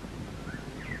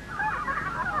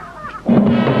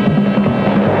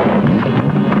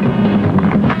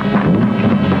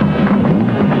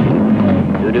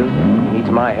 Dudu needs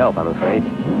my help, I'm afraid.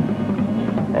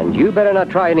 And you better not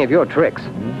try any of your tricks.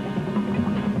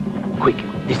 Quick,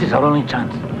 this is our only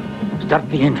chance. Start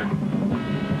the engine.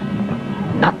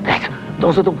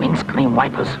 Those are the windscreen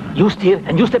wipers. You steer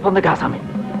and you step on the gas, Amin.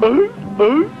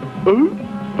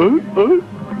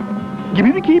 Give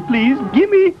me the key, please. Give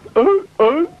me.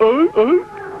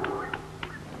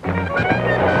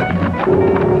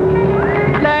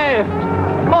 Left!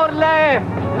 More left!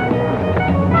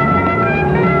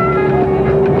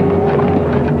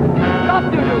 Stop,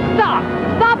 Doo-Doo! Stop!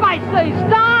 Stop, I say!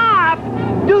 Stop!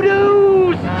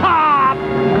 Doo-Doo! Stop!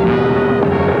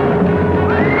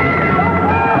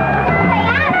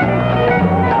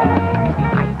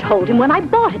 I told him when I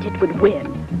bought it, it would win.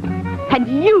 And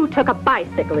you took a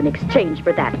bicycle in exchange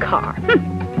for that car.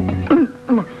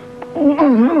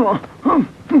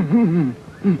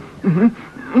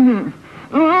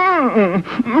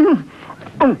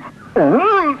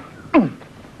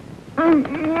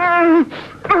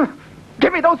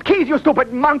 Give me those keys, you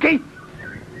stupid monkey!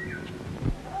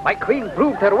 My queen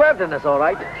proved her worthiness, all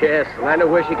right. Yes, and I know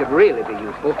where she could really be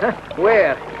useful.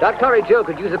 Where? Doc Curry Joe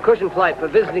could use a cushion flight for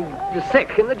visiting the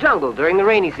sick in the jungle during the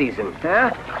rainy season.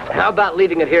 Huh? How about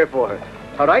leaving it here for her?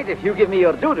 All right, if you give me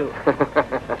your doo-doo.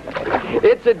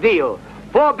 It's a deal.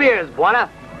 4 beers, Buana.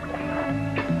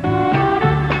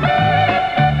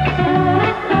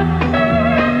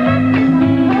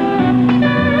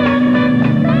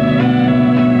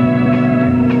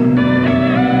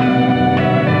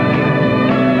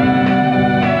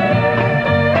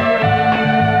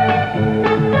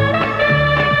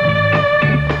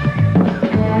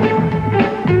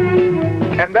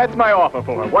 And that's my offer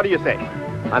for her. What do you say?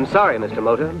 I'm sorry, Mr.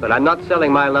 Motor, but I'm not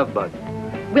selling my love bug.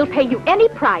 We'll pay you any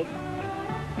price.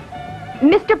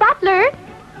 Mr. Butler,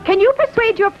 can you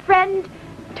persuade your friend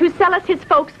to sell us his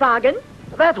Volkswagen?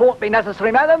 That won't be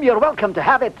necessary, madam. You're welcome to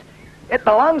have it. It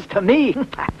belongs to me.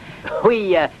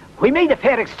 We made a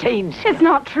fair exchange. It's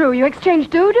not true. You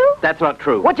exchanged doo-doo? That's not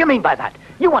true. What do you mean by that?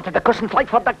 You wanted the cushion flight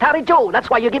for Dr. Joe. That's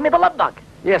why you gave me the love bug.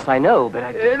 Yes, I know, but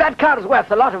I... That car's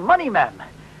worth a lot of money, ma'am.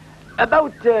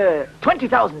 About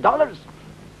 $20,000.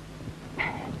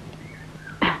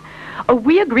 Oh,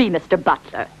 we agree, Mr.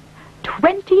 Butler.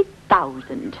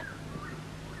 20,000.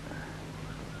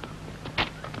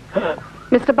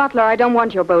 Mr. Butler, I don't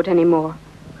want your boat anymore.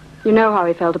 You know how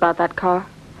he felt about that car.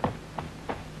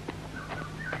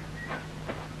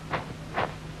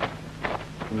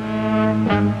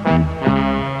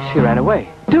 She ran away.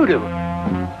 Doo-Doo!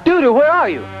 Doo-Doo, where are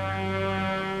you?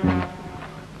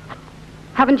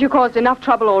 Haven't you caused enough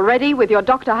trouble already with your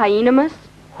Dr. Hyenamus?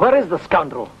 Where is the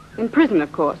scoundrel? In prison,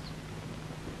 of course.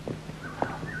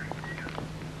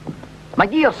 My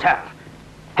dear sir,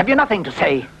 have you nothing to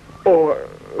say? Oh,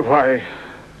 why...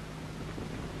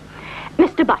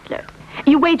 Mr. Butler,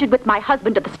 you wagered with my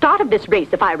husband at the start of this race,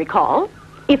 if I recall.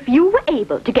 If you were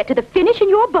able to get to the finish in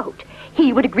your boat,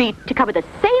 he would agree to cover the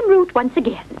same route once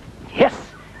again. Yes,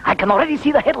 I can already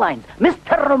see the headlines.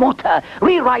 Mr. Motor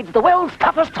re-rides the world's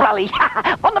toughest rally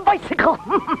on the bicycle.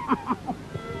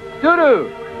 Doo-Doo,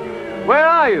 where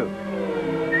are you?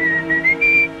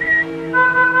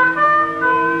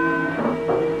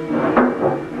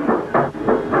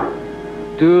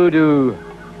 Doo-Doo.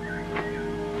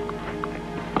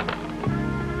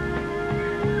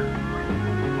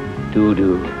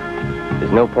 Doo-Doo.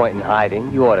 There's no point in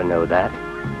hiding. You ought to know that.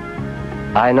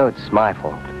 I know it's my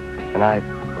fault. And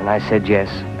when I said yes,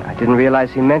 I didn't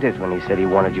realize he meant it when he said he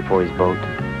wanted you for his boat.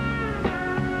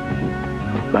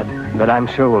 But I'm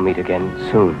sure we'll meet again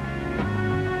soon.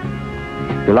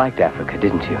 You liked Africa,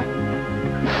 didn't you?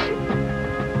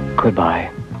 Goodbye.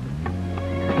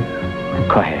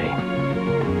 Kwaheri.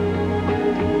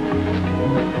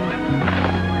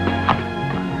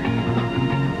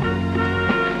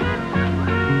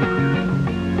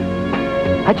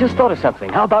 I just thought of something.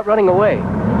 How about running away?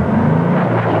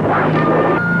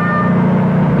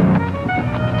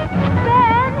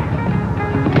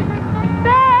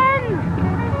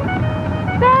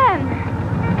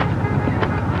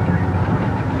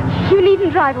 You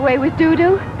needn't drive away with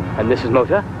Doo-Doo. And Mrs.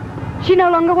 Motor? She no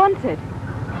longer wants it.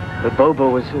 But Bobo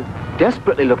was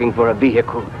desperately looking for a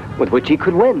vehicle with which he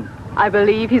could win. I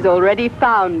believe he's already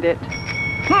found it.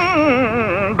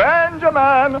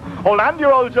 Benjamin! Oh, land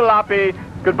your old jalopy.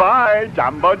 Goodbye,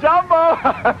 Jumbo Jumbo.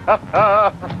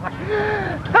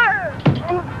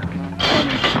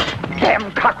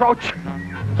 Damn cockroach!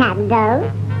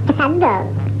 Candle,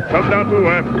 candle. Come down to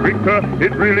Africa,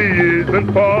 it really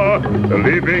isn't far. The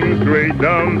living's great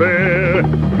down there.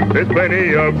 There's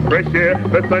plenty of fresh air,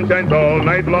 the sun shines all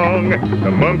night long.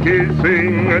 The monkeys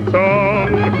sing a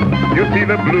song. You see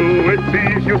the bluest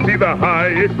seas, you see the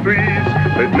highest trees.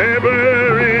 There's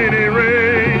never any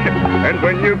rain. And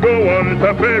when you go on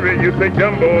safari, you say,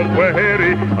 Jumbo,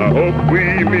 Kwaheri, I hope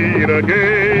we meet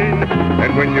again.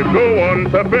 And when you go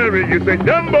on safari, you say,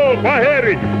 Jumbo,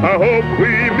 Kwaheri, I hope we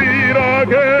meet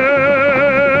again.